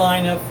is our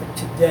lineup for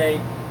today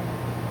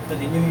for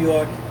the New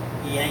York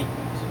Yankees.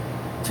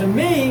 To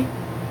me,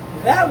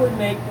 that would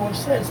make more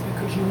sense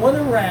because you went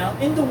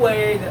around in the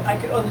way that I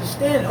could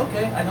understand.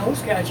 Okay, I know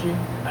who's catching,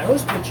 I know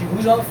who's pitching,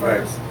 who's on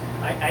first.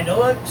 I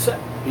know that. So,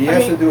 He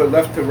has to do it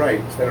left to right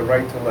instead of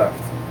right to left.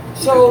 Which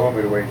is So-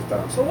 normally the way it's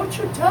done. So what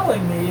you're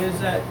telling me is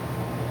that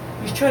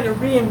he's trying to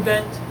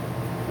reinvent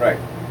Right.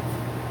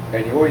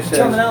 And he always says.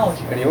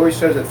 terminology. And he always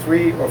says a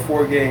 3 or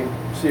 4 game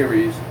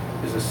series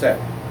is a set.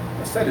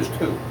 A set is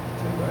 2.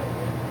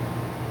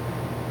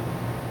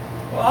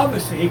 Well,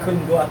 obviously he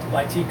couldn't go out to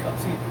buy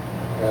teacups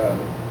either.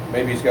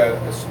 Maybe he's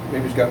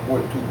got more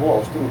than 2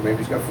 balls too. Maybe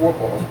he's got 4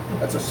 balls.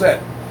 That's a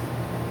set.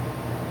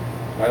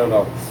 I don't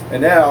know.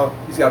 And now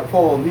he's got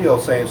Paul O'Neill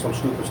saying some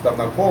stupid stuff.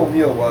 Now Paul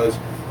O'Neill was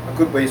a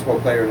good baseball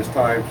player in his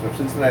time from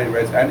Cincinnati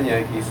Reds and the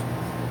Yankees.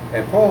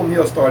 And Paul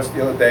O'Neill starts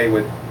the other day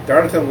with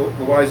Jonathan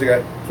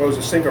Loaiza throws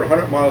a sinker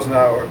 100 miles an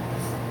hour.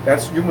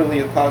 That's humanly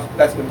impossible.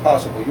 That's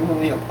impossible.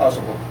 Humanly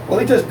impossible. Well,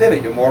 he just did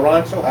it, you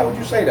moron. So how would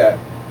you say that?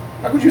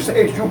 How could you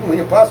say it's humanly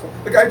impossible?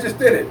 The guy just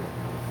did it.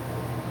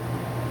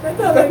 That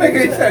doesn't make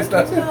any sense,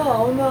 does it?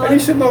 No, no. And he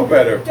should know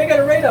better. They got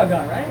a radar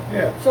gun, right?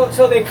 Yeah.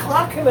 So they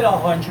clock him at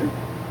 100,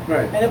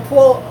 Right. and then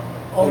Paul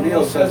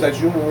O'Neill says that's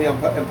humanly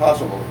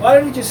impossible. why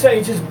don't you just say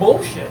it's just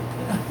bullshit?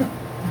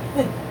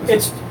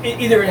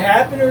 Either it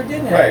happened or it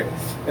didn't Right. happen.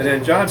 And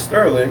then John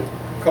Sterling,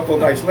 a couple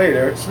of nights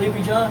later.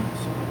 Sleepy John?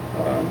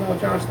 No,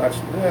 John's not.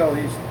 Well,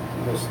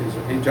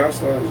 John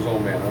Sterling's his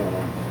old man. I don't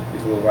know.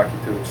 He's a little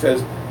wacky too. It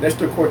says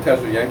Nestor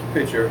Cortez, a Yankee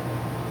pitcher,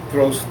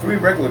 throws 3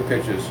 regular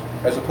pitches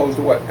as opposed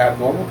to what?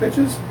 Abnormal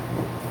pitches?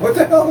 What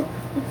the hell?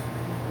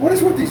 What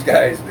is with these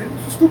guys? They're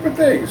stupid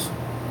things.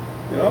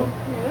 You know?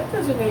 Yeah, that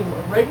doesn't mean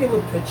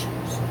regular pitches.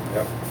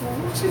 Yep. Well,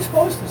 what's he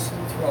supposed to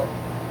throw?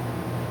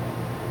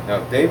 Now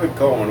David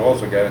Cohen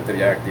also got into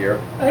the act here.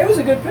 He was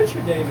a good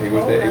pitcher, David. He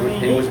was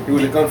Cohen. he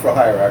was a gun for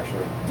hire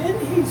actually.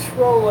 Didn't he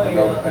throw a I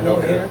know no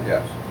hitter?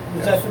 Yes.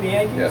 Was that for the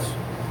Yankees? Yes.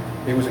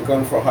 He was a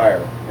gun for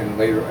hire and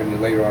later on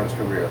in his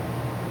career.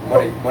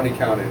 Money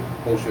counted.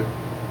 Bullshit.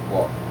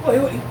 Walk.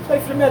 Well, he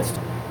played for the Mets.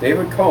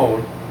 David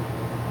Cohn,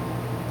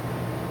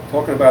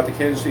 talking about the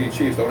Kansas City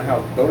Chiefs. Don't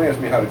ask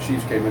me how the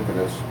Chiefs came into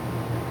this.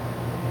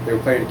 They were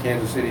playing the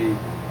Kansas City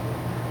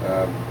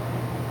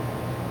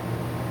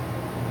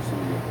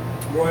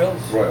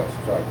Royals. Sorry,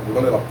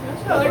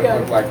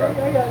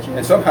 I got you.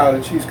 And somehow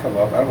the Chiefs come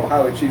up. I don't know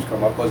how the Chiefs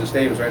come up because the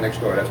stadium's right next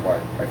door. That's why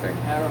I think.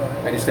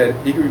 And he said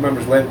he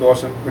remembers Len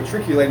Dawson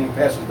matriculating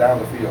passes down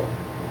the field.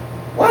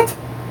 What?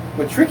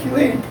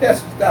 Matriculating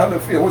passes down the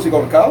field. Was he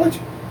going to college?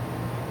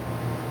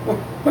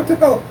 What the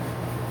hell?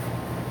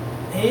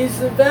 He's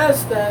the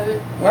best at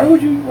it. Why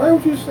would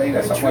you say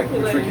that? Something like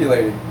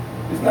matriculating.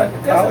 He's not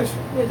in college.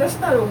 That's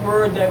not a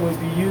word that would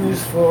be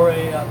used for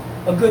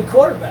a good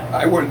quarterback.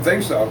 I wouldn't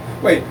think so.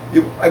 Wait,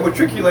 I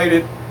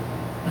matriculated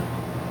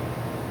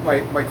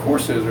my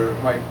courses or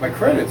my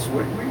credits.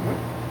 What?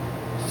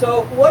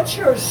 So what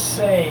you're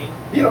saying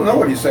You don't know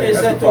what he's saying. is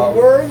That's that the problem.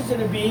 words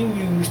that are being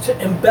used to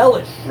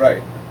embellish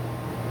Right.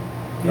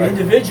 the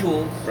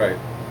individuals Right.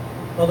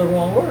 are the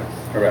wrong words.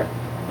 Correct.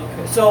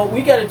 Okay, so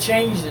we got to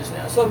change this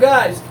now. So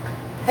guys,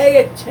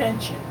 pay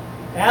attention.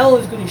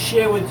 Alan is going to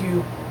share with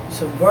you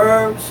some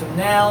verbs, some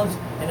nouns,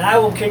 and I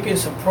will kick in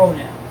some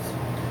pronouns.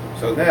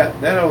 So not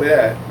only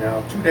that,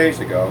 now 2 days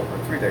ago,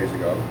 or 3 days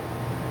ago,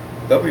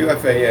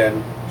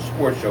 WFAN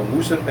sports show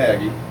Moose and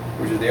Maggie,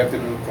 which is the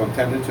afternoon from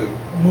 10 to 2.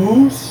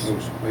 Moose?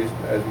 Moose,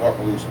 as Mark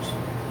Malusis.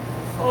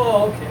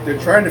 Oh, okay. They're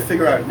trying to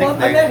figure out Well,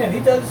 nicknames. I met him. He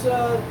does.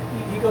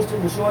 He goes to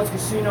Resorts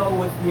Casino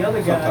with the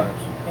other guy,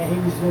 Sometimes. and he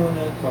was doing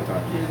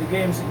Sometimes. the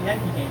games, the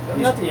Yankee games.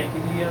 Not the Yankee,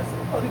 the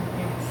other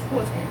games,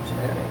 sports games.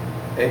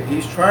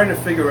 he's trying to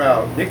figure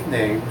out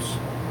nicknames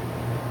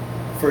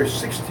for his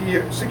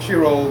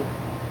six-year-old.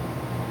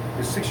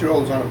 His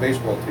 6-year-old is on a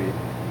baseball team.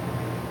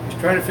 He's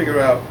trying to figure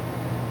out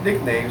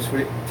nicknames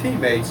for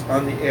teammates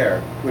on the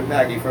air with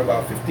Maggie for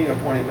about 15 or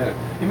 20 minutes.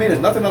 You mean there's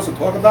nothing else to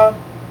talk about?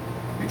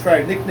 You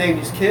try to nickname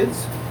these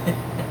kids?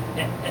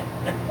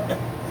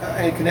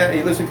 And Connecticut,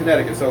 he lives in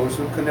Connecticut, so it's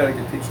in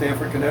Connecticut,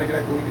 Stanford, Connecticut,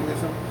 I believe he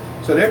lives in.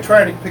 So they're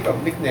trying to pick up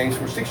nicknames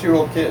for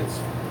 6-year-old kids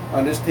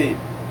on this team.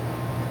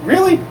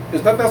 Really?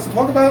 There's nothing else to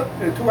talk about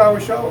in a 2-hour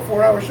show, a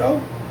 4-hour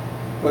show?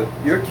 But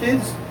your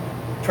kids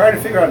trying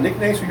to figure out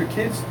nicknames for your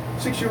kids'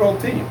 6-year-old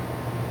team.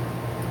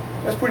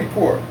 That's pretty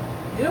poor.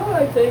 You know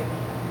what I think?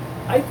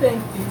 I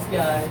think these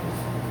guys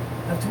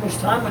have too much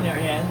time on their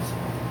hands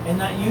and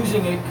not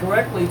using it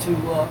correctly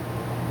to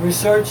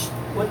research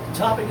what the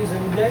topic is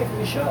every day for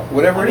the show.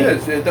 Whatever it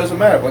is, it doesn't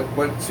matter.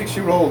 But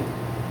 6-year-old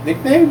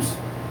nicknames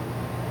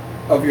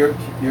of your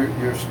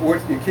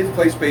sports, your kid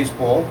plays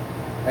baseball,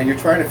 and you're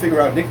trying to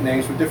figure out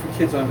nicknames for different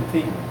kids on the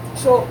team.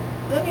 So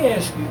let me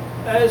ask you,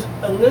 as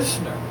a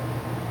listener,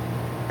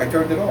 I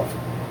turned it off.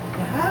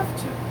 you have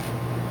to.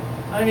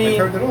 I mean, I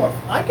turned it off.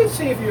 I could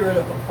see if you're at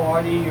a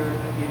party or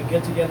you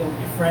get together with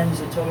your friends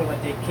and talking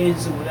about their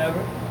kids or whatever,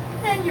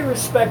 and you're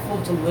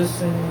respectful to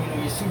listen. You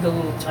know, you see the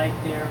little type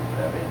there or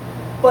whatever.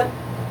 But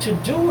to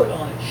do it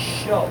on a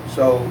show.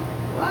 So,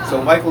 wow.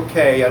 So Michael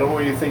Kay, I don't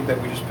want you to think that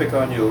we just pick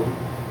on you.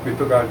 We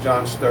pick on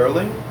John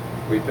Sterling,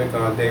 we pick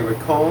on David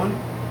Cohn,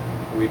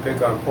 we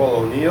pick on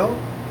Paul O'Neill,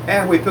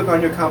 and we pick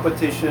on your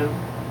competition,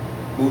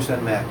 Moose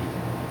and Mackie.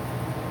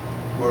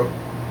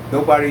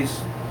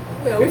 Nobody's.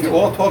 If you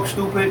all talk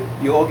stupid,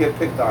 you all get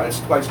picked on. It's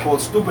why it's called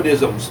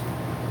stupidisms.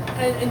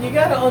 And you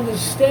got to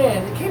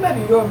understand, it came out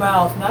of your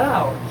mouth, not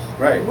ours.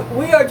 Right.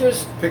 We are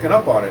just picking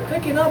up on it.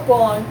 Picking up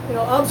on,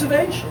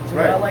 observations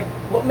right. about like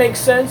what makes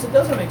sense and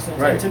doesn't make sense.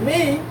 Right. And to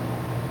me,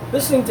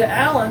 listening to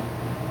Alan,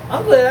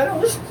 I'm glad I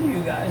don't listen to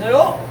you guys at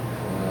all.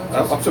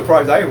 I'm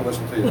surprised I even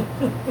listen to you.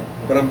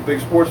 But I'm a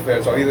big sports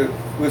fan, so I either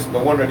listen to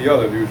one or the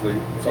other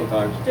usually,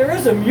 sometimes. There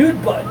is a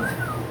mute button,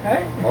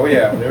 right? Oh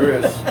yeah, there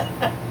is.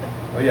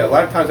 Oh yeah, a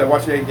lot of times I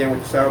watch the game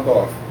with the sound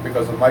off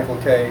because of Michael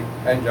Kay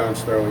and John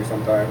Sterling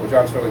sometimes. Well,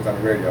 John Sterling's on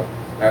the radio.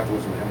 I have to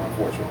listen to him,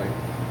 unfortunately.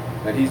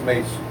 And he's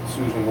made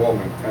Susan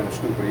Waldman kind of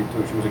stupid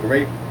too. She was a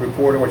great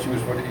reporter when she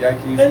was for the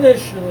Yankees.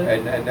 Initially.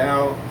 And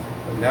now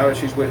that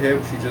she's with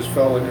him, she just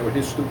fell into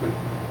his stupid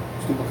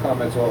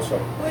comments also.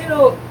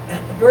 Well,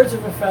 birds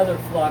of a feather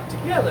flock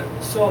together.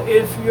 So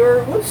if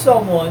you're with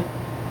someone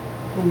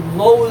who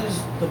lowers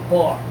the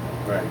bar,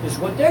 right, is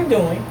what they're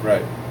doing,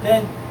 right,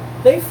 then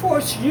they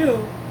force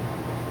you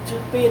to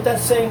be at that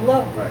same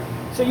level. Right.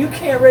 So you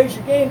can't raise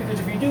your game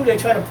because if you do, they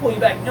try to pull you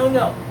back. No, you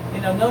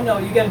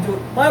got to do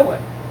it my way.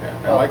 Yeah.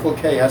 And Michael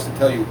Kay has to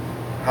tell you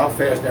how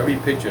fast every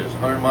pitch is.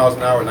 100 miles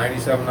an hour,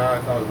 97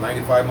 miles an hour,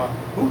 95 miles.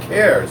 Who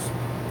cares?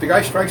 If the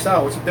guy strikes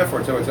out, what's the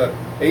difference? If it's a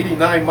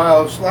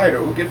 89-mile slider,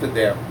 who gives a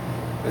damn?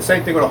 The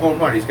same thing with a home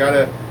run. They got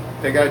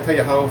to tell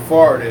you how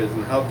far it is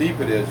and how deep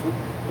it is.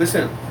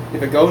 Listen,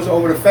 if it goes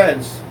over the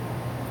fence,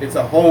 it's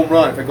a home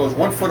run. If it goes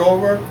 1 foot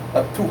over,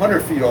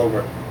 200 feet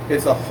over,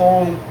 it's a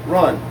home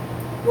run.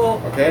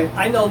 Well, okay.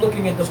 I know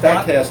looking at the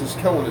StatCast is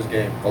killing this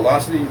game.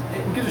 Velocity.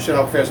 Who gives a shit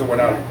how fast it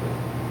went out?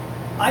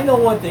 I know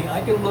one thing.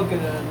 I can look at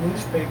a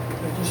newspaper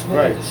and just look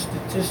at the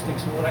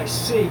statistics and what I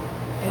see,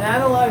 and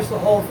analyze the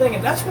whole thing.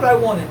 And that's what I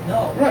want to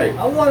know. Right.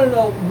 I want to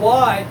know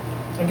why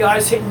a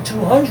guy's hitting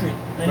 200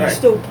 and he's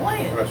still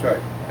playing. That's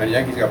right. And the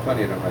Yankees got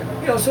plenty of them right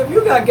now. So if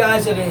you got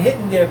guys that are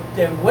hitting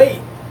their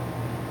weight,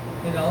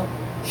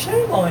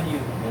 shame on you.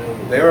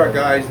 There are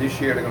guys this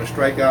year that are going to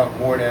strike out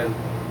more than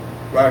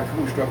Rod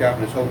Coon struck out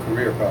in his whole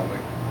career, probably.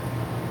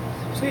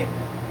 See,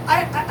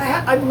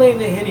 I blame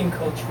the hitting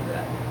coach for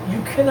that.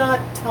 You cannot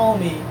tell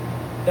me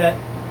that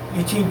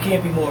your team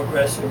can't be more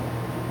aggressive.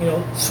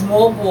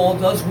 Small ball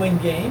does win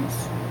games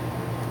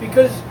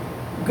because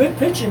good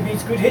pitching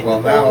beats good hitting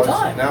all the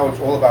time. Now it's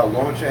all about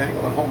launch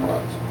angle and home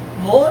runs.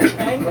 Launch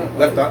angle?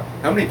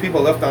 How many people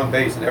left on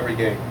base in every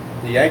game?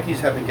 The Yankees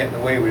have been getting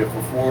away with it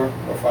for 4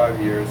 or 5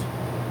 years.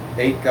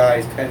 8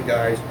 guys, 10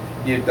 guys.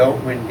 You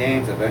don't win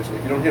games eventually.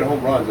 If you don't hit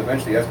home runs,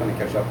 eventually that's going to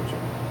catch up with you.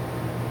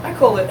 I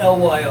call it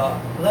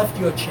LYR, left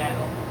your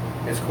channel.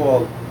 It's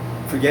called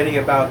forgetting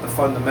about the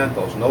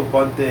fundamentals. No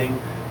bunting,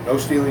 no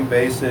stealing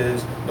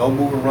bases, no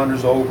moving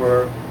runners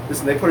over.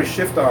 Listen, they put a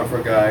shift on for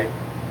a guy,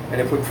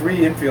 and they put 3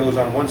 infielders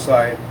on one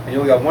side, and you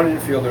only got 1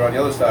 infielder on the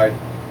other side.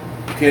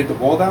 You can't hit the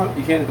ball down?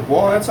 You can't hit the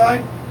ball on that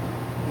side?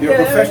 You're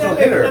a professional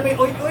hitter. I mean,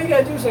 all you got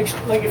to do is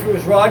like if it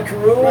was Rod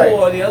Carew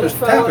or the other just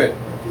tap it.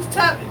 Just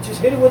tap it.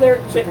 Just hit it with their...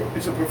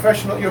 It's a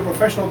professional. You're a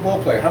professional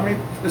ball player. How many?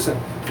 Listen,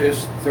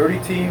 there's 30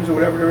 teams or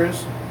whatever there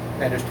is,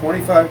 and there's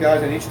 25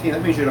 guys on each team.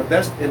 That means you're the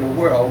best in the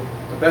world,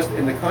 the best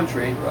in the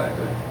country. Right.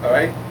 All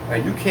right.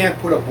 And you can't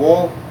put a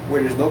ball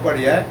where there's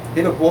nobody at.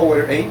 Hit a ball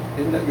where there ain't.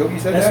 Isn't that Yogi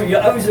said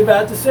that? I was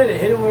about to say it.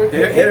 Hit it where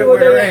hit it where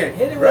there ain't.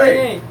 Hit it where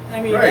there ain't.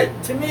 I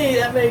mean, to me,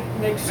 that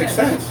makes sense. Makes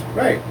sense.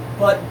 Right.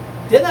 But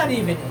they're not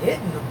even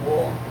hitting the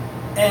ball,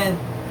 and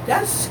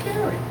that's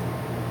scary.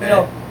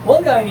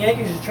 One guy in the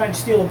Yankees is trying to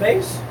steal a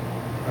base.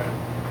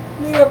 Right.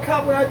 New York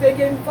cop went out there,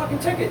 gave him a fucking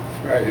ticket.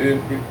 Right.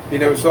 He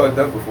never saw it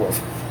done before.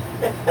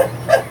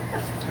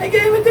 They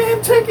gave him a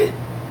damn ticket.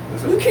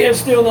 Listen, You can't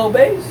steal no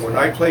base. when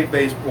I played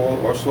baseball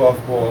or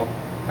softball,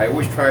 I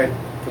always tried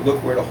to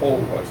look where the hole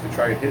was, to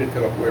try and hit it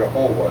to where the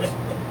hole was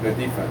in the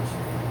defense.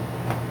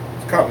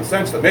 It's common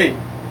sense to me.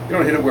 You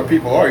don't hit it where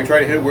people are, you try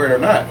to hit it where they're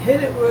not.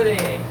 Hit it where they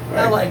ain't.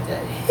 I Right. like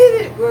that.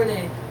 Hit it where they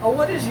ain't. Or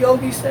what does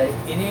Yogi say?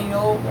 It ain't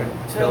over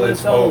Till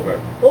it's over.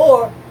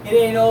 Or it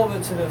ain't over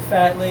to the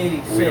fat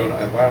lady. We don't,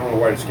 I don't know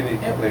why the skinny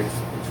Yeah. lady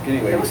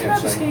What's can't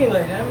not the sing. skinny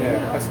lady? I mean, Yeah, you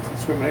know. that's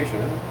discrimination,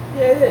 isn't it?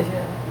 Yeah, it is,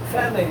 yeah.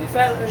 Fat lady.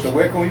 Fat lady. So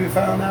where can we be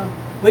found now?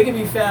 We can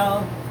be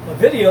found a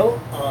video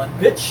on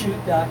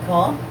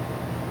bitshoot.com.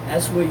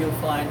 That's where you'll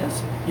find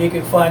us. You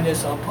can find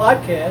us on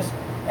podcast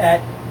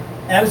at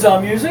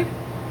Amazon Music,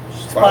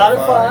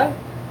 Spotify,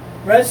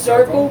 Red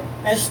Circle,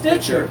 and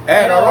Stitcher.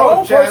 And our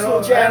own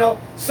personal channel,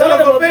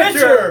 Son of a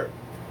Bitcher!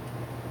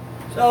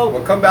 So,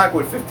 We'll come back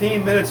with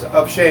 15 minutes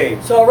of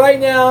shame. so right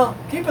now,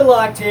 keep it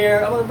locked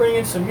here. I'm going to bring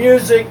in some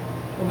music.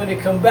 We're going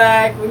to come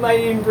back. We might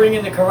even bring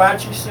in the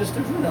Karachi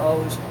Sisters. Who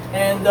knows?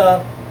 And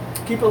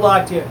keep it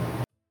locked here.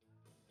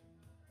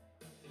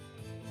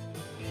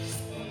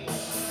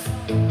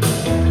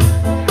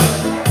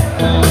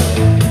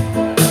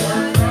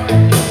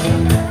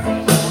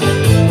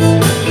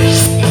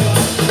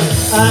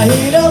 I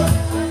heat up,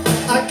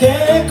 I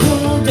can't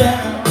cool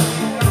down.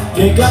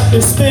 You got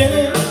me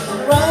spinning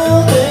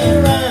round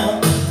and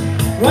round,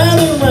 round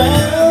and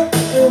round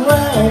and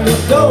round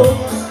it goes.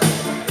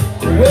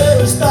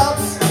 Where it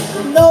stops,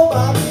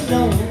 nobody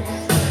knows.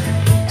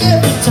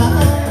 Every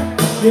time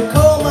you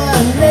call my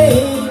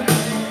name,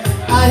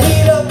 I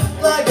heat up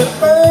like a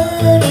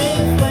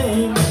burning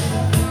flame,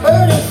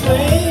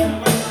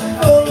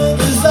 full of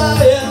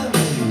desire.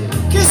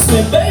 Kiss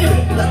me,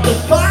 baby, let the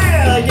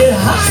fire get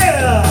higher.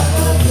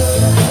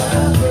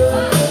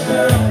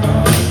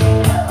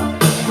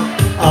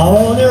 I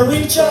wanna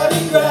reach out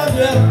and grab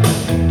you.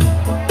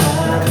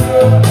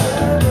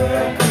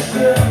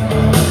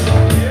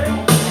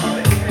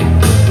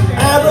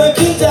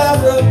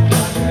 Abracadabra.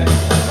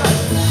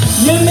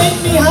 You make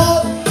me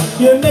hot,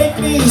 you make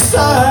me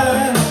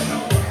sigh.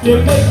 You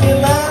make me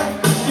laugh,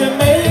 you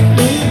make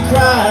me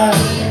cry.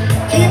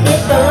 Keep me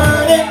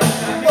burning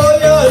for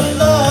your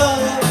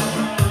love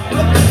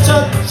with the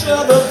touch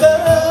of a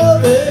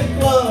velvet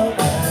glove.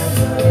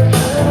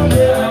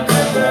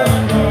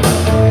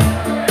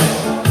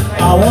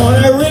 I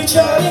wanna reach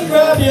out and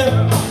grab you.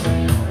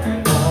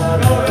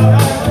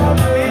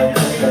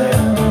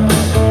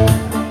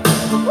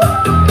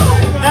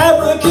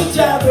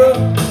 Abracadabra.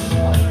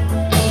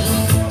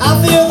 I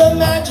feel the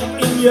magic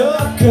in your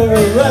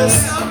caress.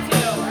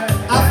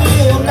 I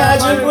feel the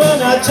magic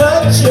when I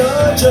touch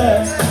your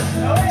dress.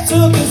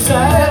 Silk and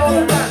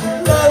satin,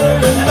 leather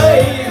and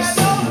lace,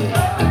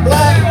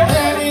 black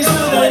panties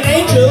with an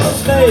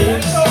angel's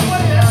face. I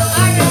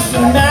can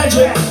see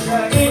magic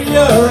in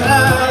your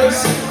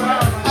eyes.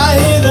 I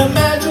hear the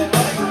magic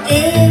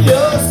in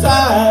your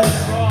sighs.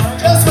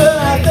 Just when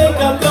I think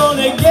I'm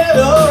gonna get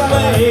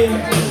away,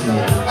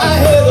 I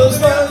hear those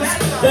words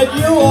that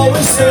you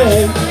always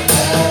say.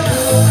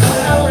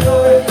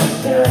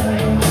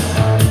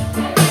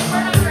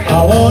 I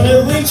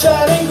wanna reach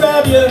out and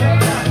grab you.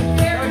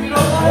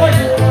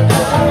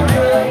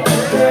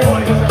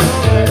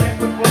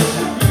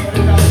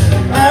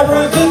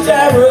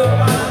 Abracadabra.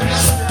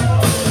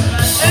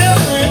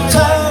 Every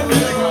time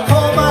you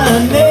call my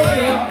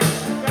name,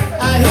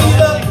 I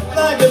heat up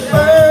like a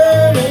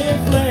burning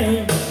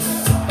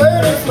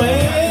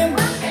flame,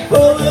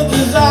 full of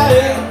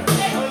desire.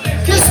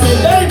 Kiss me,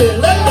 baby,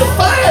 let the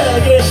fire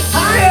get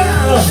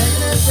higher.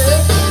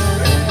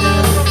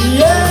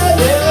 Yeah,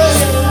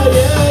 yeah,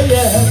 yeah, yeah,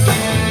 yeah.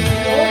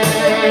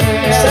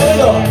 Set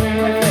it off.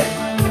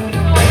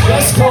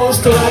 West Coast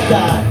till I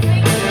die.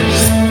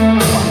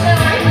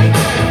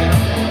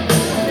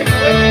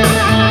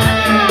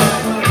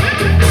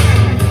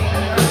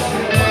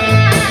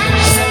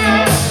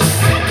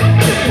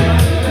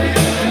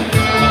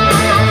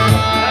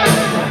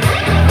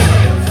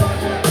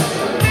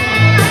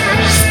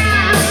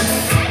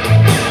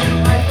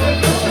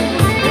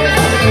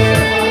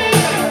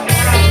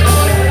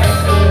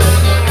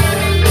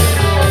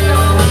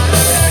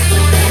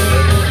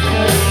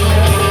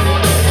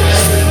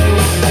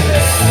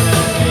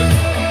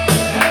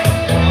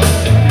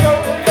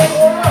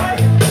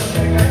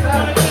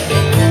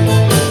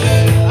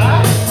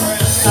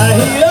 I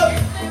heat up,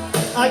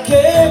 I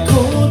can't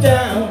cool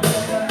down.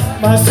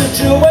 My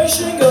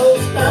situation goes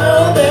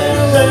round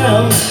and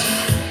round.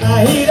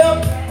 I heat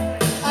up,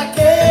 I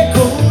can't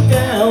cool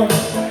down.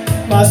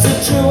 My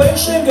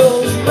situation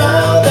goes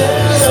round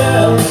and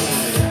round.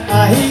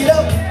 I heat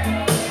up,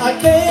 I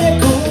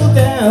can't cool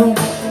down.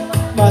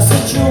 My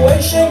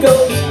situation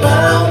goes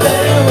round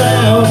and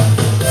round.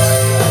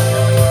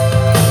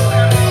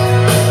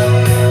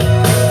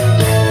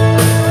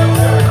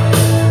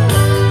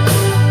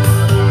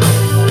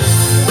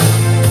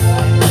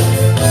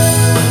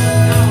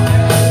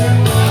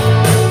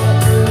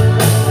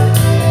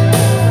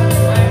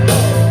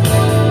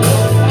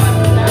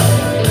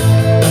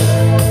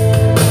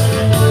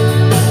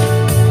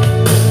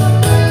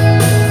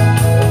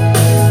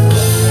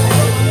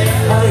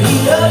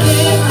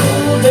 it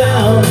cool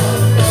down.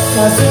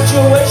 My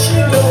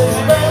situation goes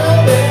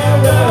round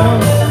and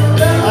round.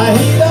 I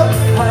heat up,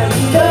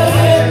 let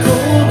it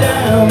cool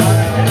down.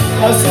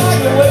 My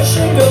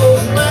situation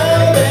goes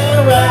round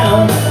and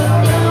round.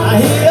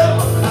 I heat up,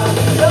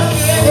 let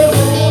it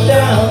cool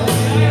down.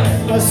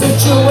 My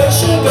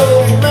situation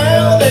goes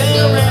round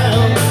and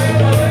round.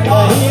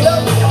 I heat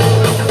up,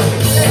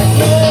 let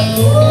it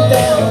cool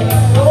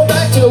down. Go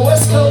back to the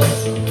West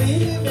Coast,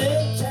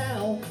 leaving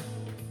town.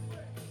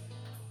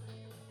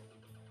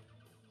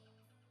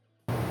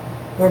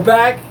 We're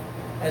back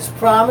as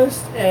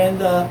promised,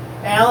 and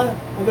Alan,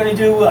 we're going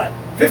to do what?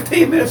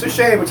 15 minutes of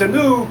shame. It's a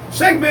new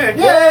segment.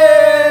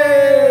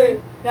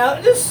 Yay!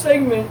 Now, this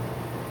segment,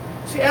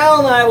 see, Al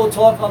and I will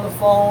talk on the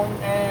phone,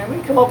 and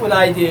we come up with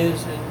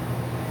ideas,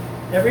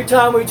 and every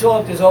time we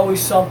talk, there's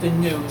always something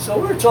new. So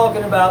we're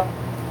talking about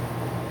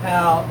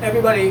how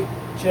everybody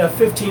should have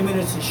 15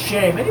 minutes of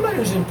shame. Anybody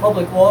who's in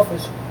public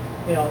office,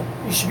 you know,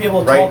 you should be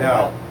able to Right talk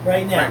now. about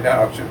right now. Right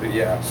now, it should be,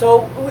 yeah.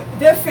 So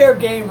they're fair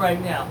game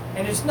right now,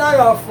 and it's not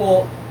our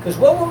fault, because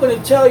what we're going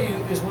to tell you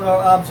is what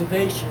our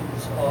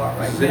observations are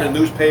right It's in the now.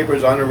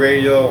 newspapers, on the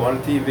radio, on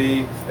the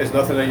TV. It's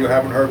nothing that you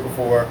haven't heard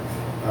before.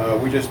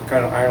 We just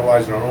kind of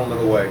analyze it in our own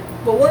little way.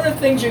 But one of the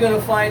things you're going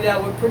to find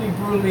out, we're pretty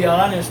brutally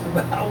honest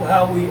about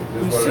how we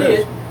is what see it is.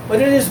 it,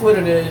 but it is what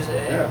it is,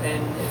 Yeah.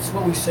 and it's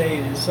what we say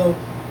it is. So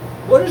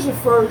what is the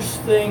first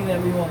thing that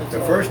we want to The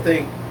talk first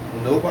thing,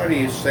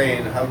 nobody is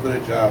saying how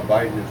good a job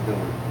Biden is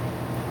doing.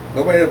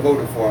 Nobody that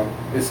voted for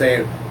him is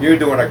saying, you're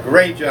doing a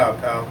great job,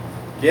 pal.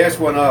 Gas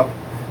went up,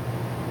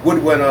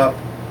 wood went up,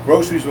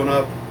 groceries went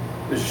up.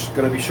 There's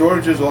going to be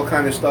shortages, all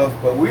kind of stuff,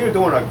 but we are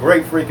doing a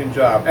great freaking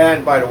job.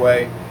 And by the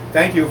way,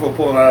 thank you for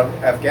pulling out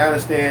of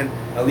Afghanistan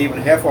and leaving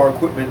half our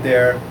equipment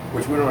there,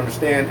 which we don't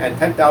understand, and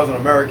 10,000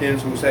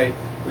 Americans who say,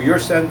 well, you're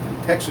sent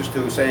Texas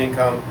to saying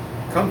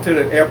come to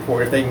the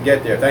airport if they can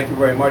get there. Thank you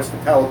very much. The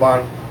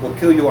Taliban will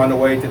kill you on the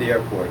way to the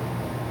airport.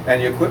 And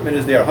the equipment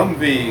is there,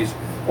 Humvees,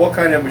 all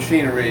kind of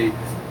machinery.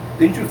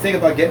 Didn't you think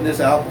about getting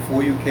this out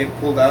before you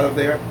pulled out of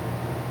there?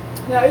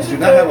 Now, Did you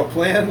not have a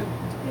plan?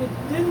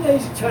 Didn't they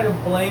try to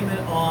blame it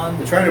on...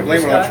 They're trying to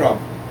blame it on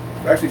Trump.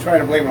 They're actually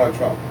trying to blame it on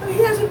Trump. But he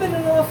hasn't been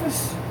in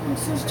office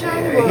since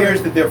January.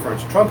 Here's the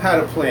difference. Trump had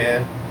a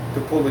plan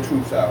to pull the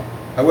troops out.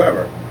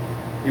 However,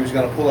 he was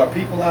going to pull our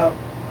people out,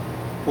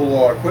 pull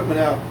all our equipment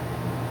out,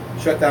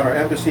 shut down our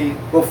embassy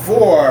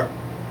before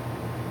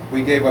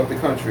we gave up the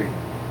country,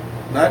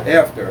 not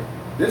after.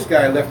 This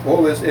guy left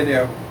all this in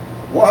there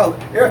while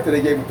after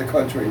they gave up the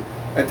country.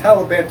 And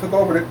Taliban took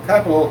over the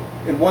capital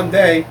in one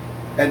day,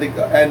 and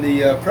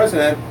the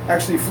president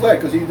actually fled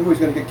because he knew he was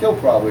going to get killed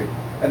probably.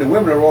 And the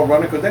women are all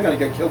running because they're going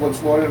to get killed and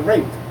slaughtered and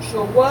raped.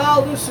 So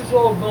while this is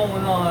all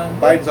going on...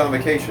 Biden's on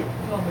vacation.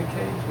 He's on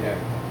vacation.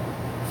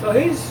 Yeah. So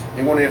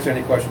He won't answer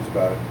any questions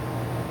about it.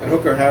 And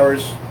Hooker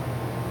Harris,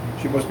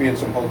 she must be in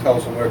some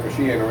hotel somewhere because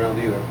she ain't around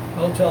either.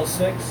 Hotel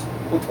 6?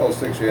 Hotel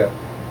 6, yeah.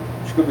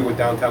 She could be with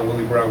downtown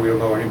Willie Brown. We don't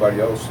know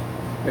anybody else.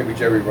 Maybe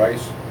Jerry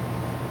Rice.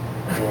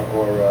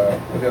 Or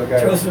what's the other guy?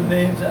 Throw some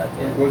names out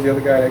there. What was the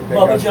other guy that Bubba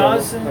got in trouble?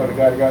 Johnson? No, the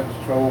guy that got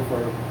in trouble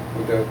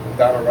with the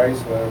Donna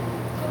Rice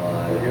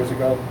years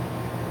ago.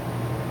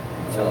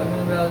 Talking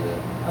about it.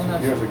 I'm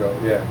not Years sure. ago,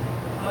 yeah.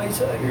 Oh,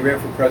 He ran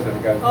for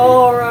president. Got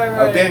oh, right.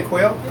 Oh, Dan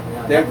Quayle?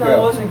 No, Dan no, Quayle.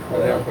 it wasn't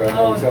Quayle. Oh, Dan Quayle.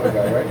 No, Oh, the other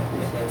guy,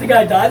 right? The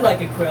guy died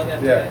like a quail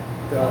that Yeah.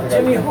 day.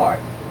 Jimmy Hart.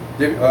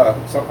 Jimmy, I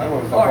don't know if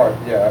it was Hart. Hart.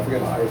 Yeah, I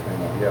forget his Hart. first name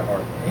now. Yeah,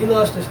 Hart. He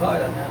lost his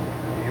heart on that.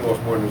 He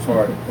lost more than his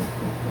heart.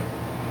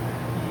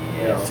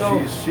 Yeah. You know,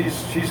 So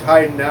she's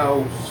hiding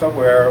now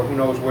somewhere, who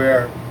knows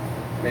where,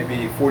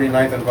 maybe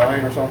 49th and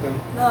Vine or something.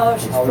 no,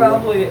 she's Hollywood.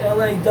 probably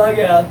L.A.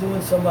 dugout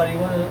doing somebody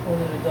one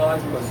of the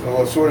Dodgers.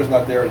 Well, Sorda's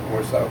not there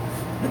anymore, so.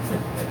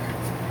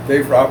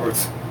 Dave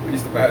Roberts,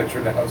 he's the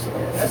manager now, so.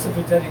 That's a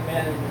pathetic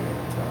manager.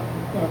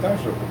 No,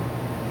 that's okay.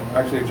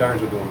 Actually, the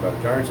Giants are doing better.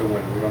 Giants are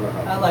winning, we don't know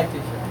I how. like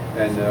this.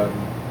 And the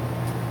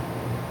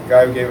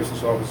guy who gave us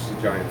this office is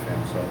a Giant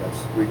fan,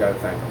 so we gotta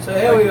thank him. So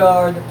here we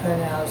are at the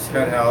penthouse.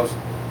 Penthouse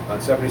on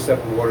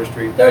 77 Water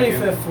Street. Thank you.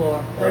 35th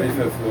floor.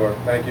 35th floor,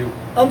 thank you. We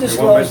won't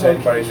Undisclosed mention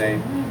anybody's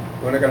location.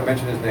 name. We're not gonna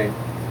mention his name.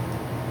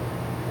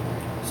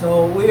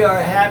 So we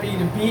are happy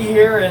to be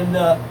here, and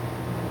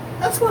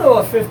that's one of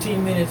our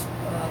 15 minutes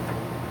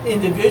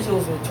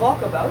individuals we'll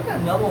talk about. We got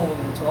another one we're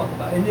going to talk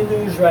about. In the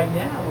news right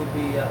now would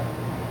be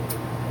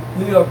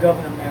New York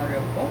Governor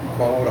Mario Cuomo.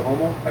 Cuomo the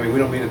homo? I mean, we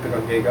don't mean to pick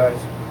on gay guys.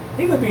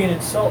 He would be an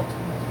insult.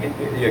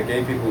 Yeah,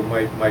 gay people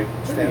might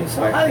stand.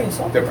 Highly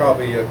insulting. They'll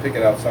probably pick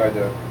it outside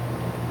the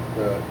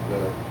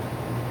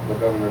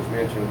governor's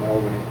mansion in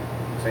Albany,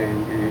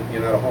 saying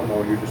you're not a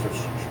homo, you're just a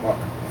schmuck.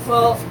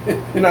 Well,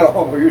 you're not a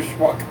homo, you're a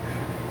schmuck.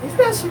 he's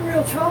got some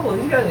real trouble.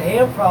 He's got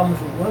hand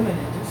problems with women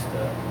and just.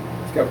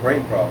 He's got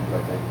brain problems,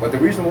 I think. But the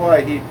reason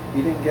why he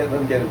didn't let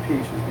him get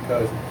impeached is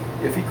because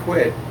if he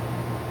quit,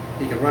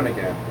 he could run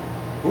again.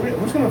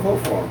 Who's going to vote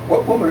for him?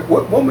 What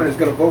woman is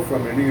going to vote for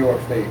him in New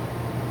York State?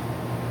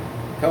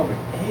 Tell me.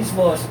 He's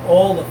lost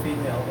all the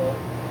female vote.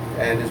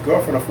 And his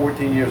girlfriend of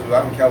 14 years was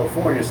out in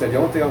California said the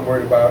only thing I'm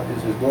worried about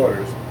is his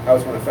daughters. how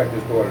it's going to affect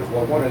his daughters.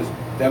 Well, one is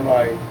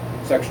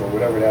demisexual,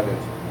 whatever that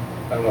is.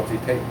 I don't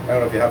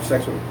know if you have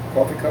sex with a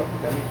coffee cup,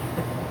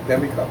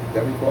 demi coffee.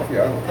 I don't know what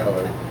the hell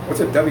that is. What's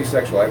a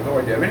demisexual? I have no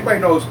idea. If anybody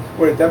knows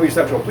what a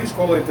demisexual, please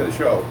call into the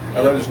show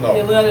and let us know.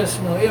 Yeah, let us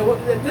know. Yeah, well,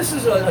 this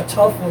is a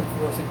tough one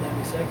for us, a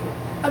demisexual.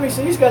 I mean,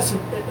 so he's got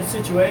a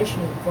situation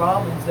and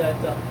problems that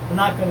are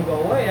not going to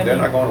go away. They're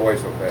not going away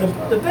so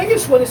fast. The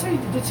biggest one, they say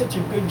he did such a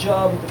good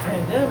job with the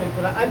pandemic,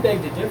 but I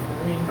beg to differ.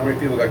 I mean, how many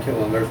people got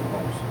killed in nursing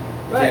homes?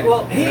 Right.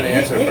 Well, he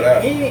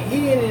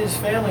and his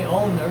family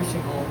own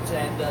nursing homes,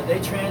 and they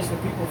transfer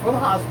people from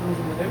hospitals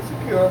where they're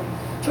secure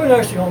to a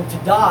nursing home to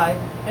die,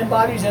 and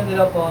bodies ended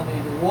up on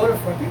the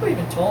waterfront. People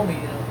even told me,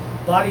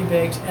 body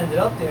bags ended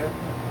up there,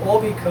 all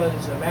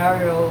because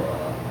Mario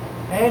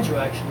Andrew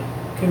actually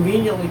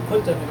conveniently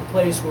put them in a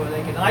place where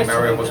they can isolate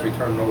Mario must them. be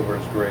turning over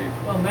his grave.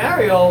 Well,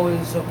 Mario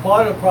is a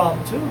part of the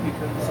problem too,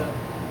 because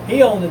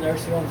he owned the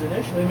nursing homes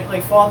initially. I mean,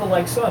 like father,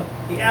 like son.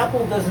 The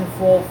apple doesn't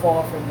fall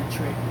far from the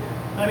tree.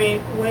 I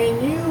mean,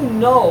 when you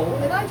know,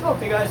 and I talk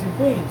to guys in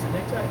Queens, and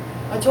they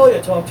tell you,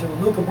 I talked to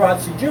Luca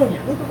Brazzi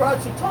Jr. Luca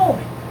Brazzi told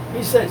me,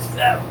 he said,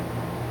 Steph,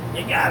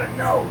 you gotta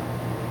know,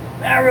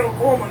 Mario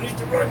Cuomo used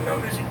to run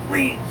numbers in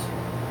Queens.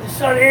 His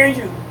son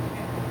Andrew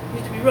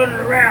used to be running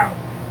around,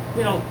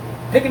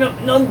 picking up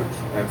numbers.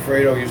 And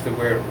Fredo used to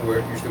wear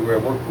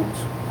work boots.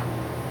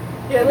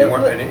 Yeah,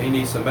 and he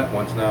needs cement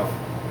ones now.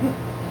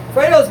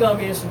 Fredo's gonna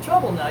be in some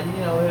trouble now.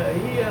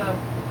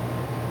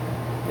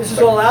 This is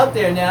all out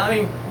there now. I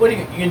mean, what are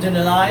you going to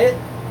deny it?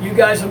 You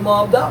guys are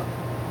mobbed up.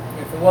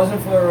 If it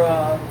wasn't for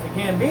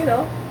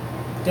Gambino,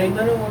 none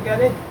of them would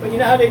got in. But you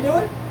know how they do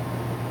it?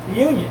 The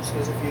unions.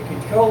 Because if you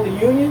control the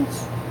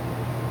unions,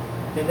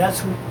 then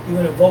that's who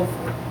you're going to vote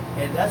for.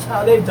 And that's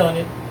how they've done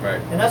it.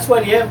 Right. And that's why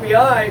the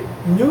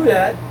FBI knew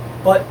that,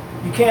 but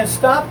you can't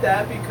stop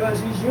that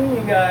because these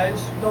union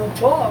guys don't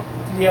talk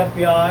to the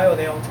FBI or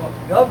they don't talk to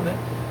the government.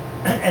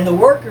 And the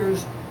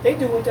workers, they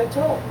do what they're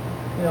told.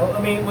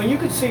 I mean, when you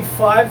could see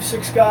 5,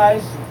 6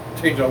 guys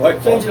changing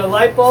a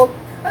light bulb,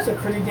 that's a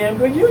pretty damn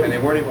good union. And they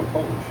weren't even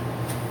Polish.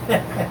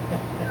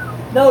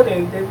 No,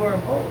 they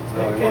weren't Polish.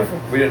 No, they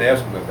weren't. We didn't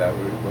ask them if that.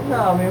 We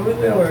don't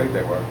think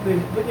they were.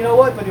 But you know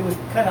what? But it was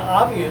kind of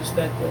obvious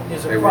that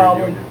there's a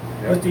problem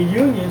with the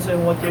unions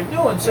and what they're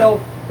doing. So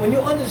when you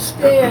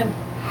understand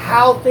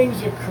how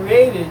things are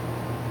created,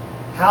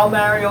 how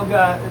Mario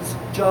got his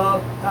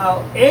job, how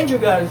Andrew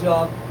got his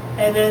job,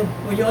 and then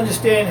when you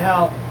understand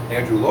how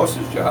Andrew lost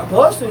his job.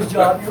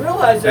 You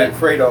realize that. And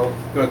Fredo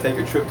going to take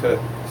a trip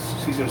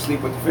he's going to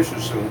sleep with the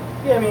Fishers soon.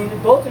 Yeah, I mean,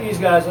 both of these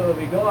guys ought to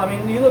be going. I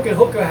mean, you look at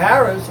Hooker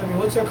Harris. I mean,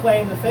 what's her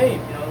claim to fame?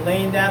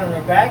 Laying down on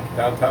her back.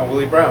 Downtown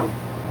Willie Brown.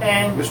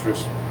 And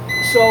mistress.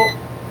 So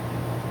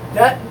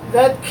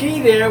that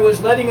key there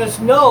was letting us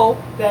know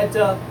that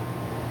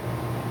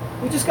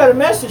we just got a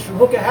message from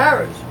Hooker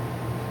Harris.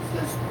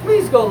 Says,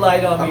 please go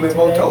light on me I'm in today.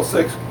 Motel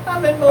 6.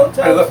 I'm in Motel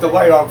 6. I left the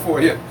light on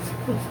for you.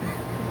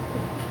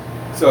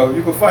 So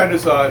you can find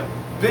us on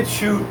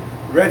BitChute,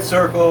 Red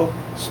Circle,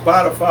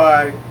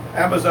 Spotify,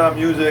 Amazon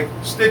Music,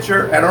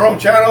 Stitcher, and our own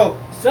channel,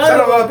 Son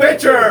of a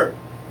Bitcher!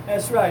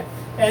 That's right.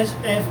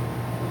 And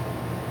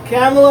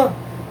Kamala,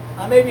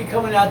 I may be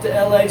coming out to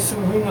LA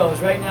soon, who knows.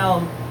 Right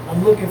now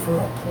I'm looking for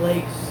a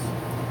place.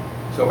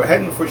 So we're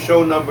heading for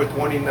show number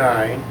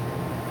 29.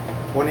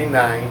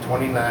 29.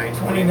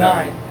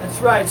 That's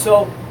right.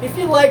 So if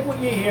you like what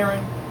you're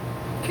hearing,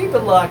 keep it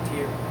locked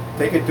here.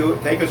 Take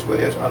us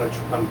with us on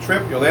a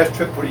trip, your last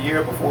trip for the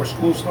year before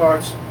school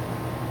starts.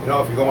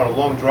 If you go on a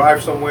long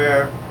drive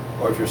somewhere,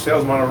 or if you're a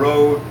salesman on the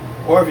road,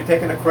 or if you're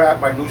taking a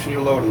crap, might loosen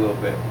your load a little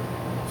bit.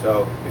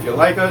 So if you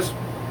like us,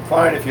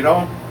 fine. If you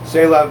don't,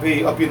 say la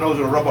vie, up your nose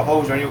with a rubber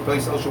hose or any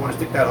place else you want to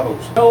stick that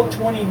hose. Oh,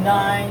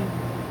 29.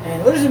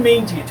 And what does it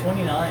mean to you,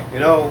 29?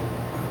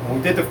 When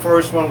we did the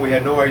first one, we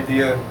had no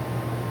idea.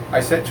 I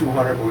said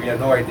 200, but we had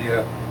no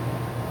idea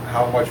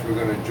how much we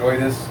were going to enjoy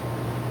this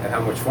and how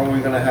much fun we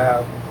were going to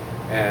have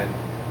and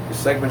the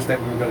segments that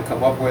we were going to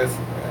come up with.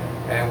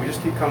 And we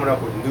just keep coming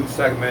up with new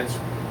segments.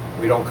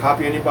 We don't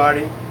copy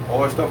anybody.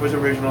 All our stuff is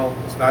original.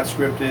 It's not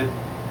scripted.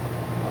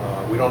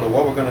 We don't know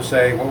what we're going to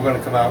say, what we're going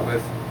to come out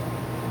with.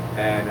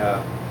 And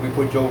we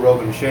put Joe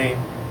Rogan to shame.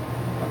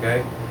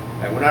 Okay?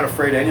 And we're not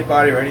afraid of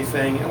anybody or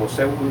anything, and we'll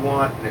say what we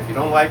want. And if you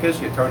don't like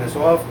us, you turn us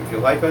off. If you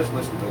like us,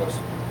 listen to us.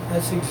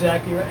 That's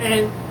exactly right.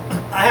 And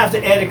I have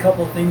to add a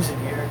couple of things in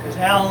here, because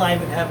Al and I have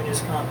been having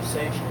this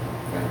conversation.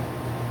 Okay.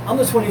 I'm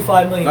the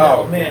 $25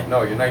 million man.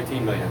 No, you're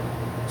 19 million.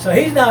 So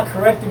he's now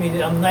correcting me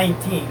that I'm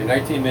 19. You're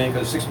 19 million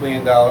because $6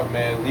 million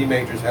man, Lee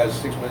Majors has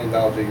 $6 million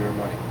a year in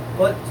money.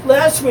 But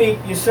last week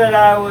you said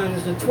I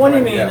was a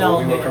 $20 million man.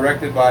 We were man.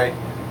 corrected by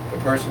the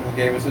person who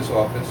gave us this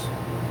office,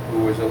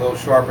 who was a little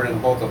sharper than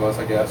both of us,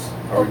 I guess.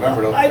 I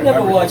remember those. I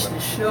never watched the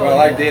show. Well,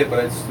 I did,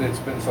 but it's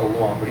been so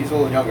long. But he's a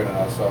little younger than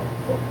us, so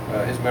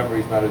his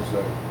memory's not as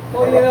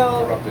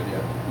corrupted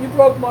yet. You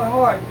broke my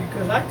heart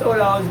because I thought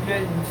I was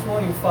getting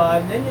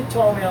 25. Then you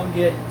told me I'm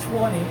getting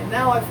 20, and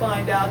now I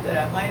find out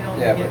that I might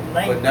only get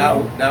 19. But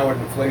now with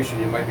inflation,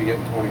 you might be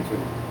getting 22.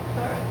 All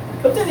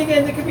right. But then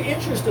again, there could be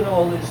interest in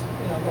all this.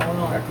 now going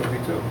on. That could be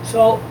too.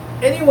 So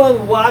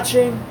anyone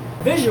watching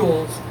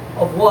visuals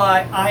of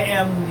why I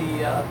am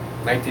the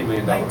 $19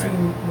 million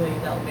 $19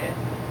 million man.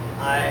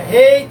 I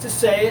hate to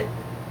say it,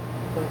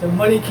 but the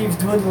money keeps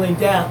dwindling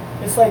down.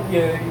 It's like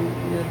your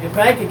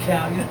bank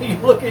account. You know, you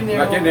look in there.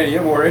 Not getting any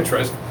more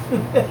interest.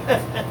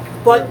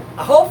 But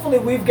hopefully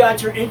we've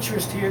got your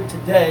interest here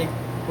today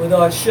with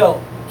our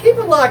show. Keep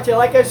it locked here.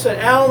 Like I said,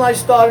 Al and I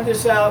started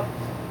this out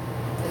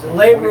as a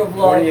labor of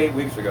love. 28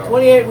 weeks ago.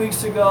 28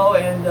 weeks ago,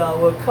 and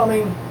we're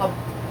coming up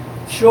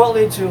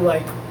shortly to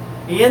like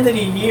the end of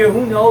the year.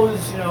 Who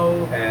knows, you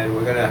know. And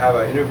we're going to have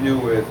an interview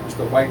with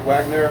Mr. Mike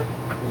Wagner,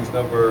 who's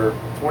number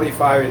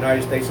 25 in the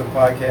United States on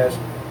podcast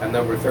and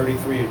number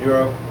 33 in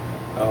Europe.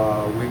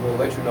 We will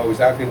let you know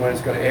exactly when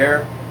it's going to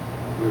air.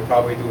 We'll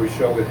probably do a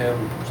show with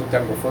him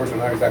September 1st. We're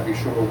not exactly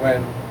sure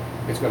when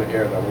it's going to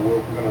air, though.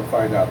 We're going to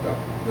find out, though.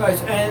 Right,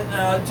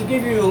 and to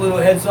give you a little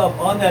heads up,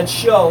 on that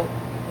show,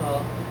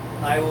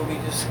 I will be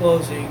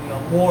disclosing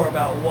more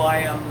about why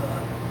I'm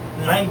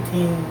the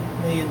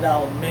 $19 million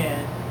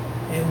man,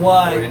 and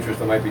why. With interest,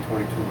 it might be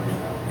 22 million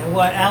now. And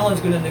why Alan's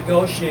going to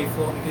negotiate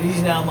for me, because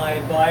he's now my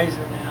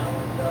advisor now,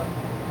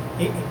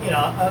 and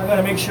I'm going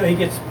to make sure he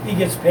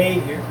gets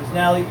paid here, because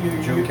now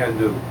that Jew can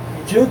do.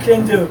 Jew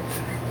can do.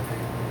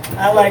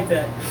 I like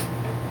that.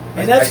 And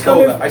I that's stole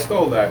coming. that. I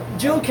stole that.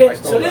 Jew can. I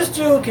stole So that. this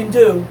Jew can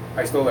do.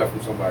 I stole that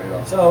from somebody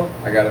else. So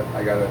I gotta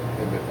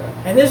admit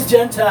that. and this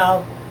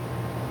Gentile.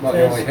 No,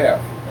 says- only half.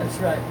 That's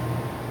right.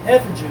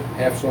 Half a Jew.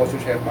 Half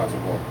sausage, half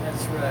matzo ball.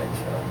 That's right.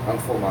 So I'm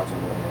full matzo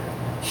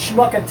ball.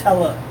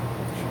 schmuckatella.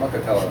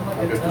 Schmuckatella.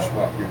 I'm just a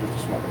schmuck. You're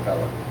just a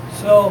schmuckatella.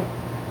 So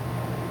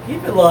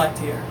keep it locked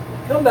here.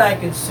 Come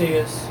back and see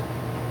us.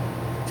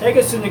 Take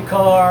us in the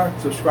car.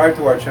 Subscribe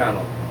to our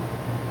channel.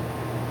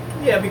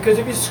 Yeah, because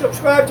if you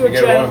subscribe to You a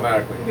get it channel,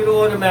 automatically. you get it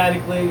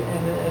automatically.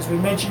 And as we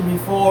mentioned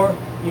before,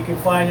 you can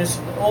find us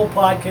in all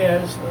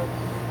podcasts,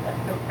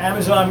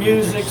 Amazon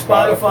Music,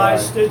 Spotify,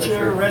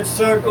 Stitcher, Red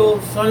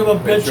Circle, Son of a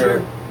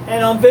Bitcher,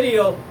 and on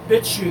video,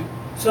 BitChute.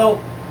 So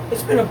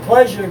it's been a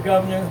pleasure,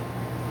 Governor.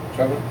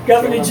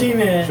 Governor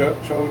G-Man.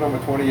 Show number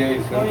 28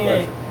 is going to be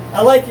a 28. pleasure.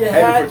 I like your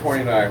Headed hat. for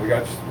 29. We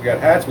got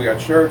hats, we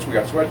got shirts, we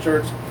got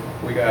sweatshirts,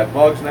 we got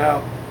mugs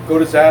now. Go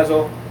to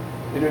Zazzle,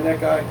 internet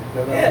guy.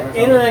 Yeah,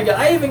 internet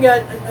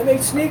guy. I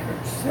made sneakers.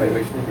 Oh, you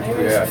make sneakers I too,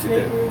 made yeah, some you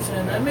did. sneakers,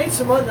 and I made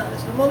some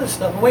other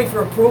stuff. I'm waiting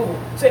for approval.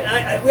 We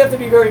have to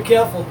be very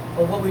careful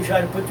of what we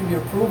try to put through the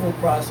approval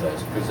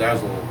process. Because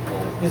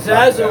Zazzle Because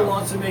Zazzle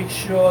wants to make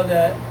sure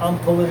that I'm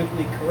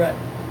politically correct.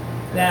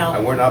 Now,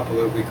 and we're not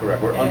politically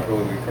correct. We're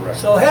unpolitically correct.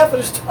 so half of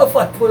the stuff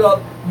I put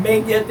up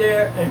may get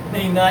there and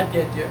may not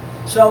get there.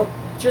 So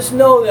just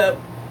know that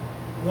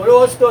go to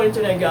our store,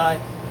 internet guy.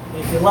 And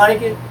if you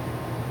like it,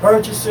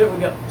 purchase it. We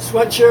got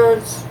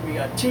sweatshirts, we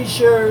got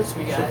T-shirts,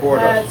 we got Support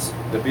hats.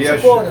 us. The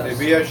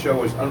BS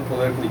show is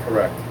unpolitically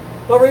correct.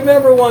 But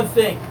remember one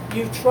thing: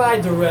 you've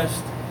tried the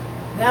rest.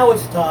 Now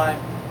it's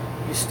time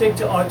you stick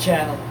to our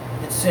channel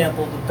and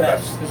sample the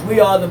best, because we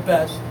are the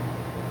best,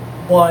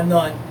 bar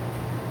none.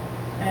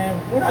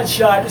 And we're not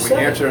shy to We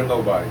say it. answer to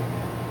nobody.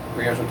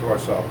 We answer to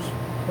ourselves.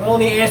 We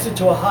only answer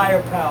to a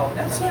higher power.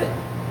 That's it. right.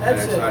 That's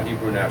And it's it. not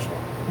Hebrew National.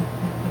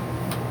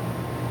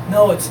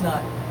 No, it's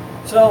not.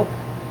 So,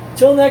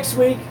 till next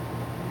week.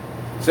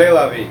 C'est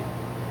la vie.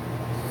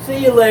 See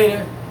you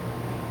later.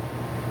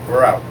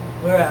 We're out.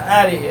 We're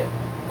out of here.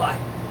 Bye.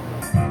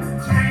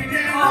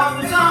 Changing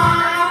all the time.